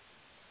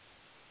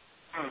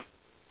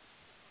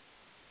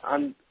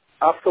 And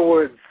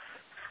afterwards,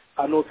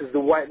 I noticed the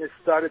whiteness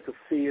started to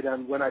fade,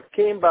 and when I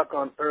came back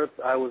on Earth,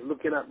 I was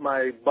looking at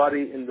my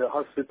body in the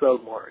hospital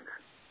morgue.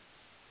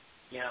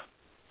 Yeah.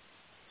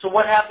 So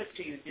what happened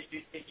to you? Did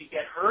you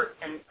get hurt,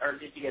 or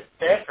did you get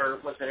sick, or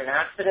was it an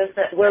accident?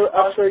 Well,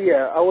 actually,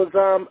 yeah,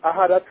 I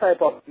had a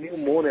type of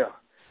pneumonia,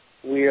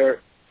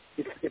 where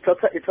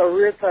it's a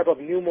rare type of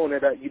pneumonia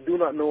that you do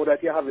not know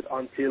that you have it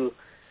until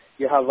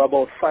you have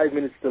about 5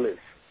 minutes to live.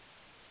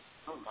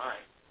 Oh my.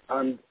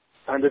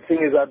 And the thing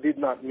is, I did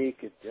not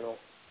make it,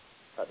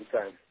 at the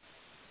time.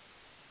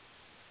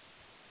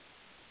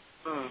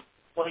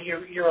 Well,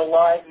 you're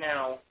alive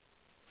now.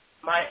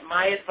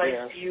 My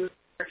advice to you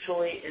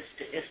spiritually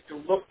is to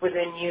look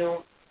within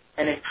you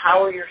and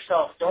empower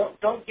yourself.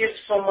 Don't give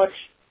so much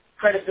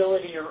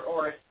credibility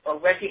or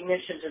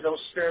recognition to those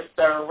spirits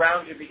that are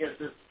around you, because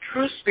the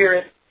true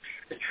spirits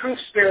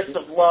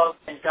of love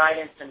and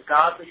guidance and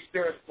godly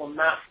spirits will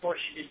not force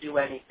you to do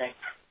anything.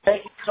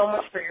 Thank you so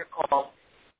much for your call.